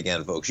video yet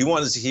again, folks. You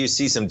want to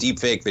see some deep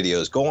fake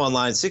videos, go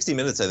online. 60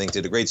 Minutes, I think,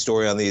 did a great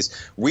story on these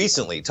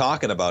recently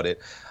talking about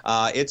it.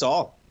 It's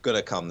all going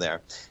to come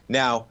there.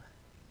 Now,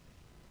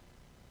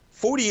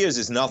 40 years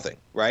is nothing,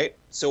 right?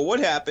 So what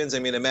happens, I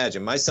mean,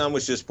 imagine, my son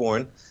was just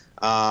born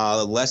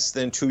less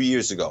than 2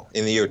 years ago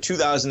in the year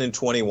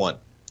 2021,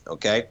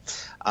 okay?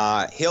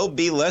 He'll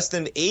be less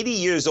than 80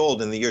 years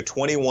old in the year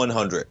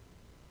 2100.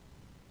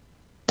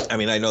 I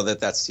mean, I know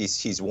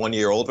he's 1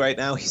 year old right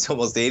now. He's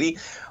almost 80.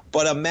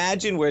 But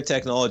imagine where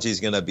technology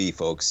is going to be,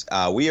 folks.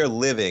 We are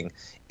living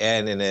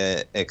in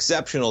an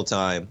exceptional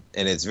time,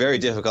 and it's very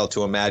difficult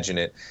to imagine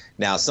it.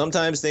 Now,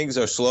 sometimes things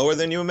are slower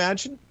than you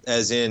imagine,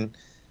 as in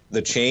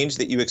the change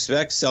that you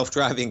expect.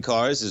 Self-driving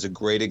cars is a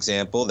great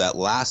example. That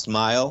last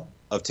mile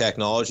of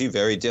technology,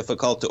 very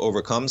difficult to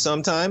overcome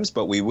sometimes,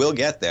 but we will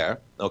get there,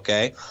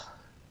 okay?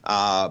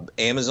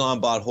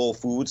 Amazon bought Whole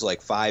Foods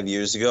like 5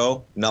 years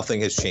ago.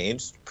 Nothing has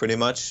changed, pretty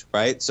much,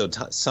 right? So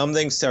some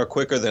things are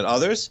quicker than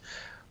others,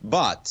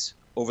 but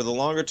over the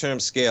longer-term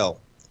scale,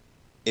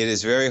 it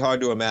is very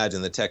hard to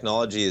imagine the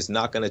technology is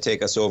not going to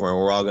take us over and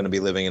we're all going to be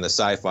living in a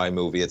sci-fi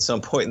movie at some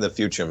point in the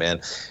future,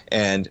 man.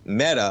 And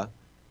Meta,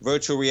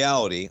 virtual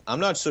reality, I'm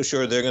not so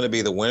sure they're going to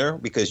be the winner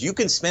because you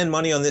can spend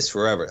money on this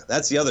forever.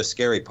 That's the other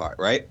scary part,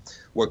 right?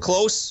 We're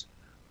close,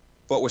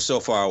 but we're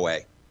so far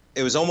away.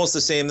 It was almost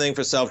the same thing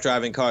for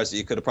self-driving cars that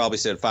you could have probably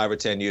said 5 or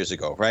 10 years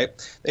ago, right?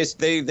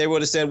 They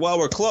would have said, well,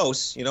 we're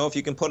close. You know, if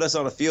you can put us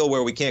on a field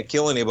where we can't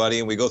kill anybody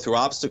and we go through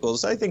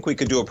obstacles, I think we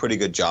could do a pretty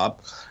good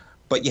job.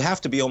 But you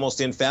have to be almost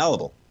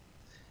infallible.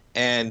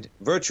 And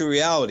virtual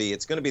reality,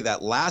 it's going to be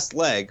that last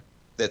leg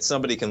that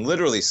somebody can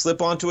literally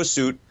slip onto a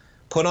suit,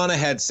 put on a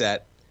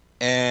headset,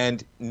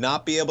 and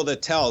not be able to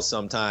tell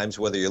sometimes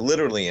whether you're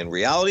literally in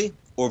reality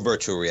or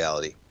virtual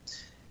reality.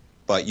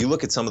 But you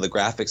look at some of the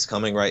graphics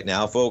coming right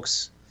now,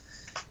 folks,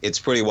 it's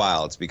pretty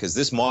wild. It's because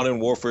this Modern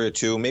Warfare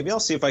 2, maybe I'll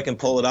see if I can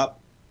pull it up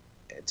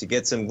to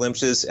get some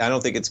glimpses. I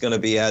don't think it's going to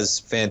be as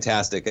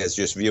fantastic as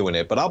just viewing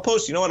it. But I'll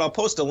post, you know what, I'll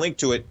post a link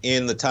to it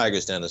in the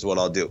Tigers Den is what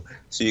I'll do.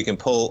 So you can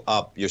pull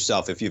up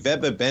yourself. If you've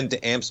ever been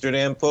to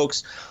Amsterdam,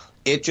 folks,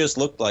 it just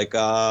looked like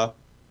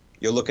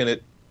you're looking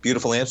at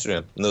beautiful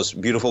Amsterdam and those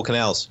beautiful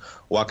canals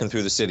walking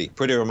through the city.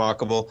 Pretty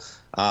remarkable.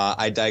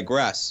 I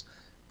digress.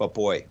 But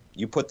boy,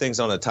 you put things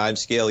on a time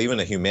scale, even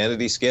a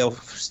humanity scale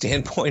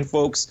standpoint,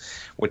 folks,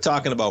 we're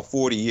talking about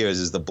 40 years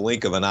is the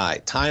blink of an eye.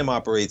 Time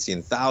operates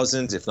in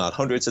thousands, if not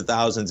hundreds of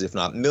thousands, if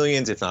not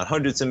millions, if not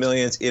hundreds of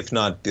millions, if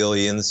not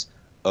billions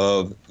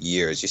of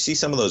years. You see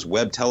some of those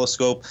Webb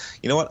telescope.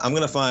 You know what? I'm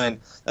going to find,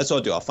 that's what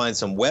I'll do. I'll find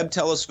some Webb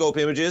telescope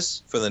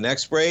images for the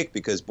next break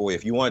because, boy,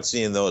 if you aren't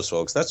seeing those,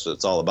 folks, that's what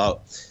it's all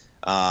about.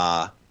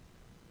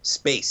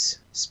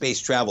 Space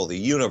travel, the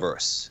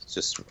universe. It's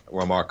just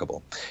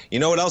remarkable. You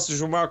know what else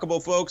is remarkable,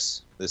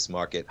 folks? This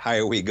market.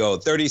 Higher we go.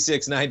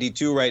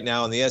 36.92 right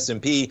now in the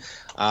S&P.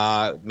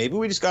 Maybe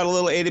we just got a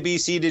little A to B,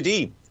 C to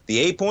D. The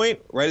A point,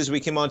 right as we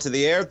came onto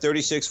the air,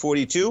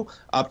 36.42,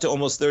 up to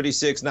almost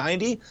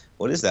 36.90.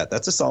 What is that?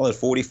 That's a solid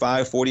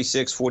 45,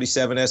 46,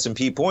 47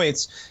 S&P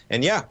points.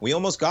 And yeah, we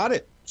almost got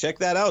it. Check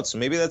that out. So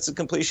maybe that's the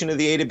completion of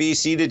the A to B,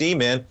 C to D,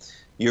 man.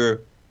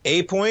 Your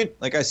A point,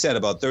 like I said,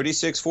 about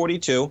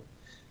 36.42.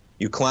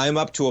 You climb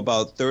up to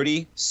about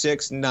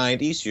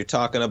 36.90, so you're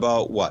talking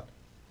about what?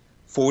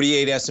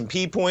 48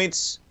 S&P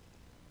points.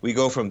 We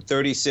go from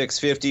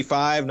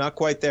 36.55, not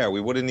quite there.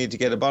 We would have need to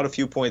get about a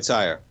few points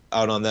higher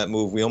out on that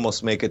move. We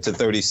almost make it to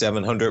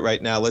 3,700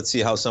 right now. Let's see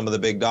how some of the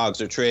big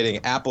dogs are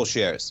trading. Apple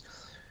shares.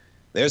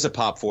 There's a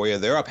pop for you.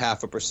 They're up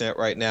 0.5%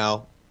 right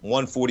now,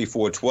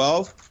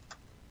 144.12.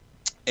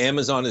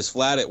 Amazon is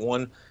flat at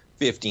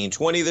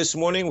 115.20 this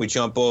morning. We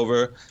jump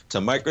over to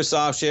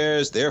Microsoft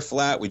shares. They're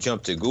flat. We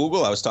jump to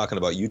Google. I was talking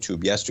about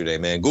YouTube yesterday,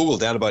 man. Google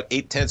down about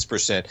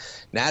 0.8%.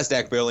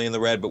 NASDAQ barely in the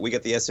red, but we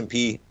got the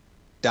S&P,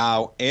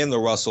 Dow, and the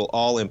Russell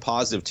all in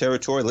positive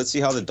territory. Let's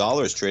see how the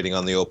dollar is trading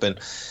on the open.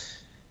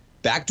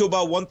 Back to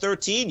about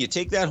 113. You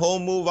take that whole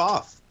move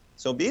off.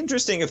 So it'd be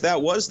interesting if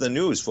that was the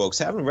news, folks.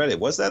 Haven't read it.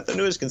 Was that the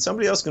news? Can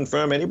somebody else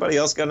confirm? Anybody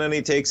else got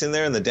any takes in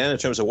there in the den in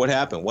terms of what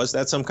happened? Was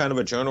that some kind of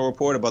a journal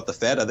report about the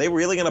Fed? Are they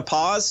really going to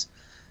pause?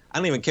 I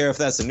don't even care if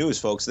that's the news,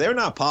 folks. They're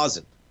not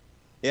pausing.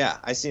 Yeah,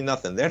 I see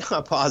nothing. They're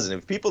not pausing.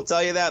 If people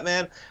tell you that,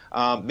 man,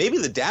 maybe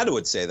the data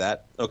would say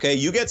that. Okay,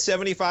 you get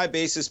 75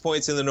 basis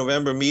points in the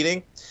November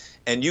meeting,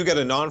 and you get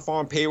a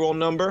non-farm payroll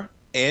number,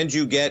 and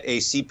you get a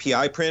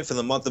CPI print for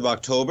the month of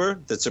October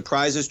that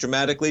surprises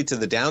dramatically to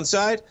the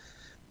downside,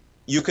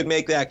 you could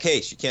make that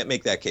case. You can't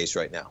make that case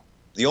right now.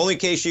 The only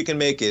case you can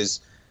make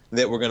is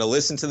that we're going to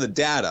listen to the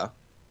data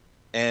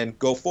and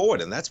go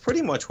forward, and that's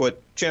pretty much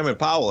what Chairman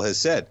Powell has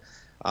said.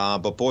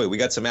 But boy, we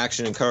got some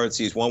action in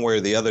currencies one way or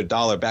the other.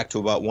 Dollar back to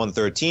about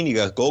 113. You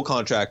got gold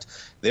contract.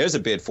 There's a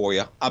bid for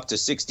you up to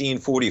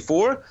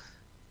 1644.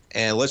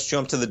 And let's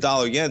jump to the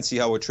dollar yen. See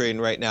how we're trading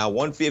right now.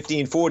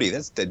 115.40.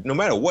 That's no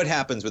matter what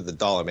happens with the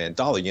dollar, man.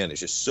 Dollar yen is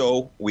just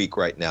so weak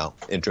right now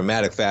in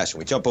dramatic fashion.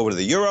 We jump over to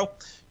the euro.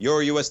 Euro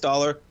US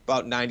dollar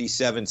about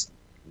 97,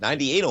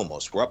 98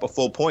 almost. We're up a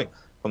full point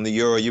from the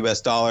euro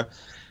US dollar.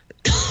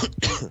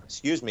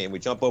 Excuse me. And we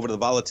jump over to the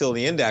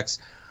volatility index.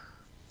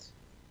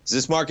 As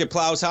this market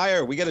plows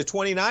higher, we got a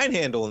 29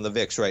 handle in the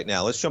VIX right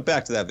now. Let's jump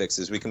back to that VIX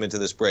as we come into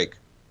this break.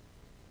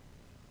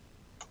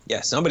 Yeah,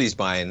 somebody's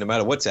buying no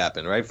matter what's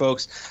happened, right,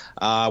 folks?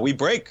 We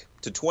break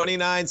to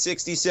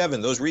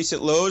 29.67. Those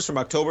recent lows from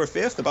October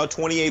 5th, about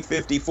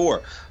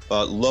 28.54.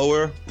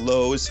 Lower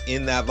lows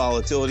in that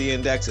volatility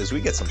index as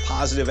we get some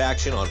positive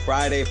action on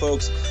Friday,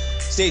 folks.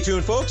 Stay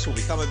tuned, folks. We'll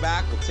be coming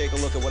back. We'll take a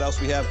look at what else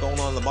we have going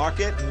on in the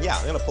market. And yeah,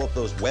 I'm going to pull up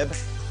those web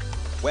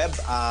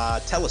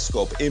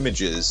telescope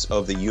images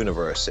of the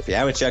universe. If you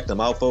haven't checked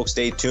them out, folks,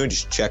 stay tuned.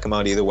 Just check them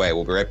out either way.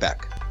 We'll be right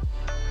back.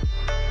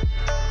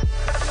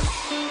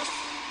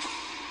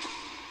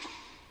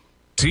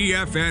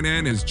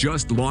 TFNN has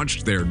just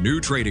launched their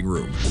new trading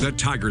room, the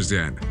Tiger's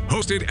Den.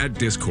 Hosted at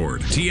Discord,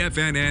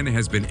 TFNN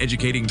has been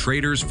educating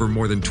traders for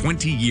more than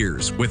 20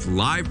 years with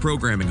live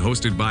programming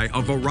hosted by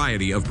a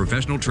variety of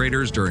professional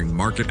traders during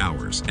market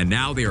hours. And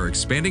now they are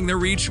expanding their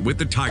reach with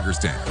the Tiger's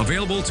Den,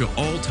 available to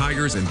all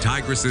tigers and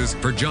tigresses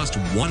for just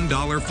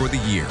 $1 for the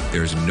year.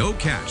 There's no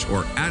catch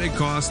or added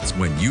costs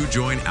when you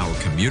join our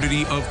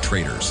community of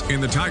traders.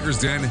 In the Tiger's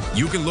Den,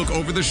 you can look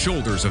over the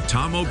shoulders of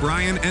Tom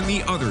O'Brien and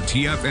the other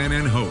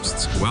TFNN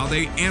hosts while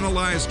they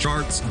analyze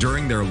charts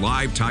during their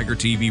live Tiger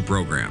TV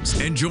programs,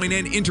 and join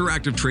an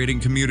interactive trading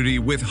community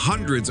with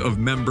hundreds of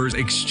members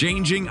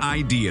exchanging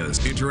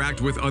ideas.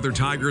 Interact with other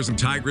tigers and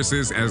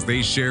tigresses as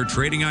they share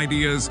trading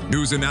ideas,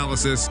 news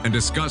analysis, and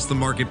discuss the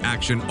market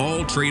action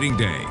all trading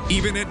day,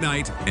 even at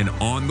night and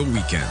on the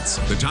weekends.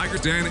 The Tiger's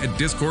Den at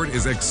Discord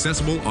is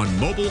accessible on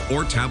mobile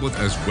or tablet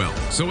as well,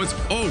 so it's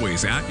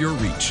always at your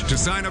reach. To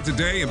sign up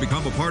today and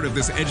become a part of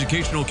this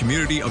educational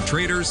community of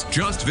traders,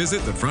 just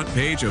visit the front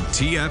page of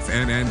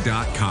TFNN.com.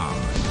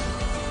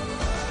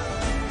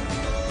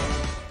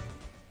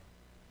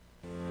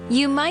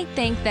 You might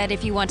think that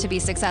if you want to be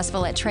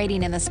successful at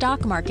trading in the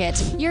stock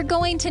market, you're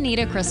going to need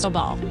a crystal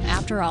ball.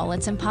 After all,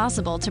 it's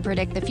impossible to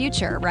predict the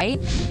future, right?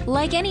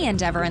 Like any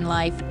endeavor in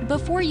life,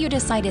 before you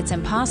decide it's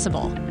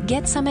impossible,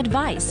 get some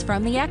advice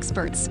from the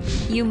experts.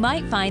 You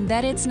might find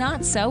that it's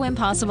not so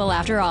impossible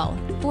after all.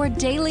 For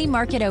daily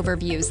market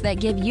overviews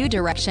that give you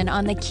direction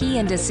on the key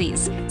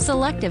indices,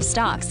 selective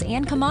stocks,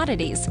 and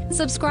commodities,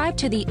 subscribe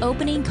to the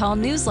Opening Call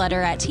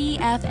newsletter at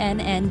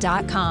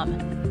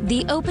TFNN.com.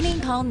 The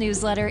Opening Call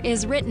newsletter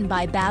is written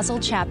by Basil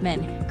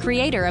Chapman,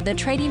 creator of the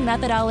trading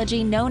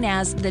methodology known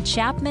as the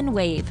Chapman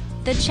Wave.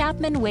 The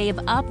Chapman Wave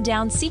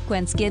up-down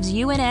sequence gives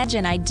you an edge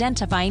in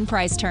identifying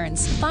price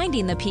turns,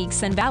 finding the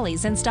peaks and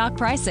valleys in stock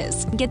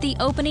prices. Get the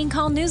Opening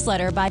Call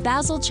newsletter by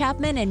Basil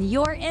Chapman in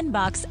your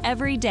inbox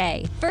every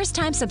day.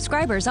 First-time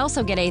subscribers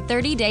also get a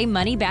 30-day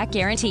money-back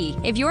guarantee.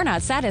 If you're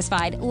not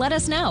satisfied, let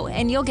us know,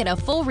 and you'll get a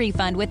full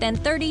refund within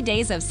 30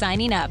 days of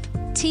signing up.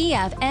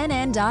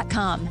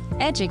 TFNN.com,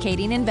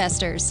 educating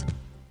investors.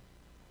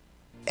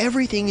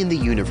 Everything in the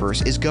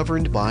universe is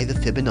governed by the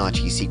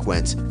Fibonacci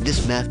sequence.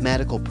 This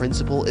mathematical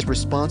principle is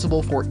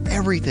responsible for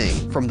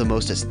everything from the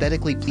most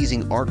aesthetically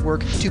pleasing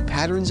artwork to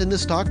patterns in the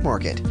stock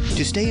market.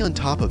 To stay on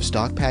top of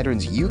stock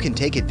patterns you can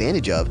take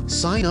advantage of,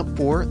 sign up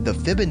for the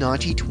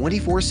Fibonacci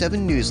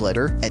 24/7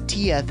 newsletter at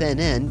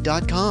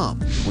TFNN.com.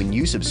 When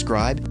you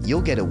subscribe,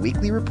 you'll get a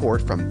weekly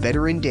report from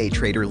veteran day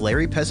trader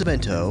Larry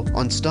Pesavento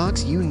on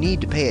stocks you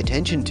need to pay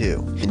attention to.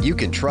 And you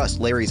can trust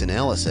Larry's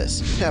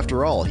analysis.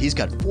 After all, he's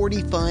got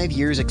 45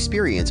 years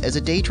experience as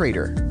a day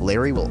trader.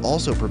 Larry will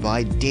also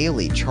provide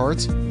daily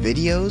charts,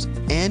 videos,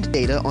 and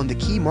data on the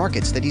key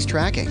markets that he's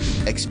tracking.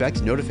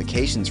 Expect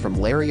notifications from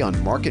Larry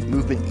on market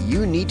movement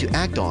you need to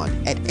act on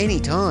at any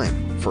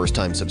time.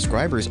 First-time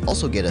subscribers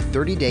also get a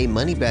 30-day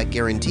money-back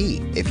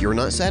guarantee. If you're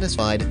not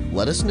satisfied,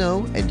 let us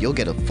know and you'll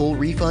get a full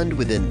refund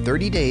within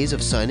 30 days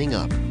of signing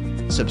up.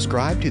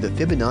 Subscribe to the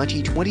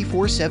Fibonacci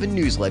 24/7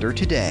 newsletter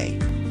today.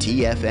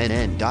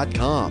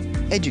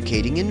 TFNN.com,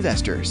 educating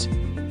investors.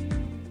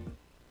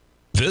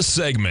 This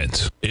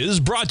segment is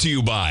brought to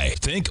you by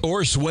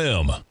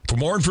Thinkorswim. For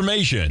more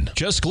information,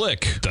 just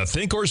click the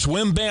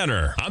Thinkorswim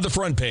banner on the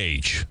front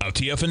page of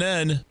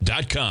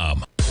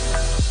TFNN.com.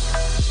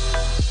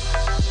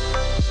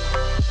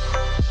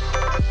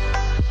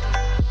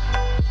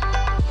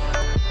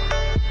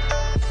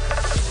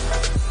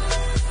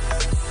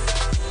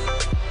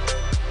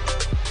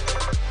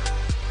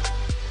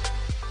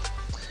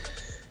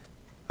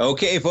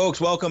 Okay,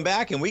 folks, welcome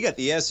back, and we got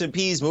the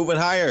S&Ps moving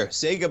higher.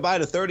 Say goodbye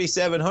to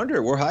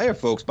 3,700. We're higher,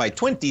 folks, by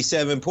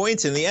 27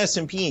 points in the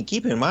S&P. And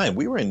keep in mind,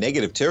 we were in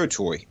negative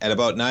territory at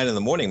about 9 in the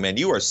morning, man.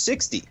 You are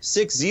 60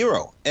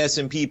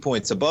 S&P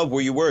points above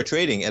where you were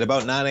trading at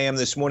about 9 a.m.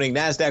 this morning.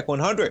 NASDAQ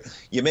 100,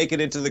 you make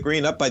it into the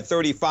green, up by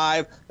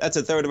 35. That's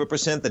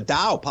 1/3%. The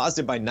Dow,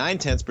 positive by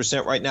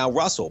 0.9% right now.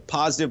 Russell,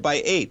 positive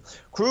by 8.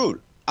 Crude,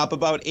 up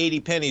about 80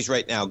 pennies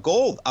right now.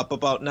 Gold up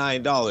about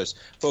 $9.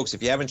 Folks,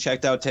 if you haven't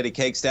checked out Teddy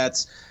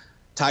Kegstat's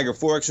Tiger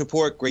Forex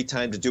report, great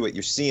time to do it.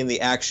 You're seeing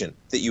the action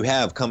that you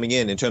have coming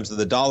in terms of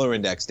the dollar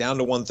index down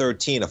to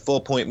 113, a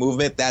full point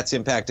movement. That's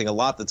impacting a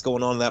lot that's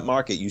going on in that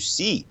market. You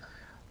see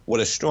what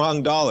a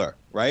strong dollar,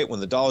 right? When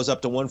the dollar's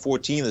up to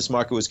 114, this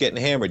market was getting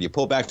hammered. You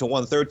pull back to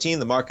 113,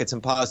 the market's in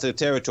positive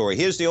territory.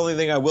 Here's the only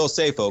thing I will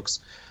say, folks.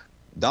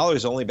 Dollar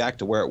is only back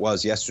to where it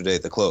was yesterday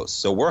at the close.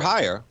 So we're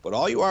higher, but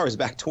all you are is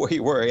back to where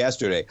you were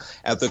yesterday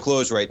at the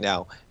close right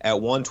now at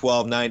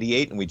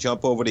 112.98. And we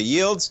jump over to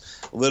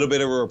yields. A little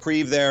bit of a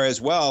reprieve there as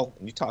well.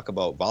 And you talk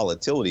about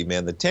volatility,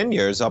 man. The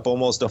 10-year is up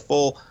almost a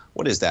full,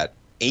 what is that,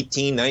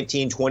 18,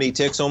 19, 20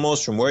 ticks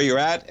almost from where you're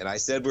at. And I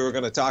said we were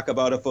going to talk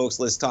about it, folks.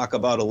 Let's talk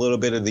about a little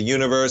bit of the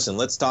universe, and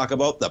let's talk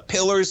about the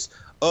pillars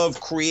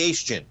of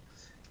creation.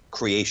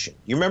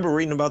 You remember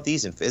reading about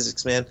these in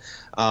physics, man?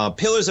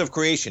 Pillars of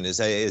creation is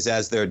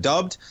as they're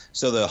dubbed.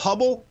 So the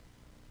Hubble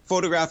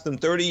photographed them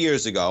 30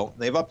 years ago.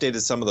 They've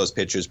updated some of those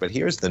pictures, but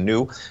here's the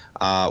new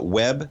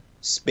Webb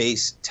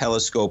Space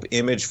Telescope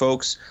image,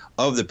 folks,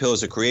 of the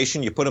pillars of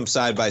creation. You put them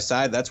side by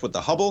side. That's what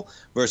the Hubble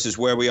versus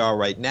where we are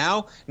right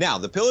now. Now,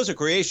 the pillars of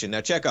creation,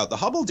 now check out, the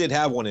Hubble did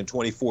have one in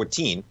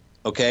 2014.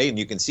 Okay, and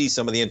you can see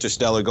some of the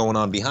interstellar going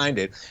on behind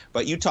it.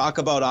 But you talk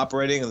about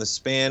operating in the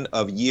span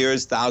of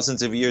years,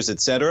 thousands of years,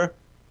 etc.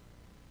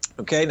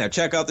 Okay, now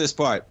check out this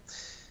part.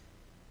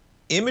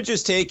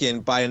 Images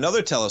taken by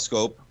another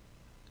telescope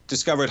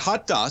discovered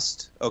hot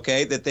dust,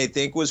 okay, that they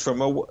think was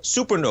from a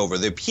supernova.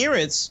 The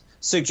appearance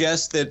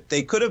suggests that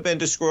they could have been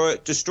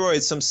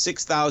destroyed some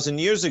 6,000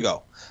 years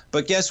ago.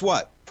 But guess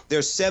what?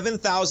 They're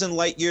 7,000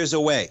 light years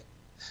away.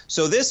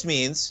 So this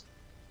means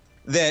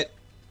that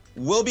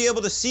we'll be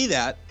able to see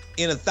that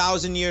in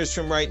 1,000 years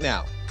from right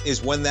now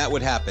is when that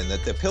would happen,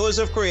 that the pillars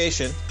of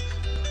creation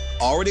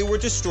already were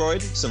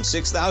destroyed some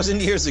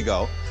 6,000 years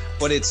ago,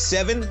 but it's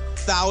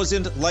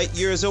 7,000 light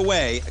years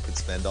away. I could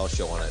spend all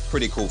show on it.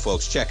 Pretty cool,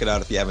 folks. Check it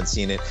out if you haven't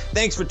seen it.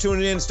 Thanks for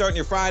tuning in, starting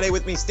your Friday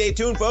with me. Stay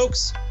tuned,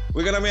 folks.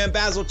 We're going to man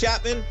Basil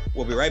Chapman.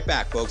 We'll be right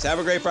back, folks. Have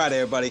a great Friday,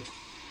 everybody.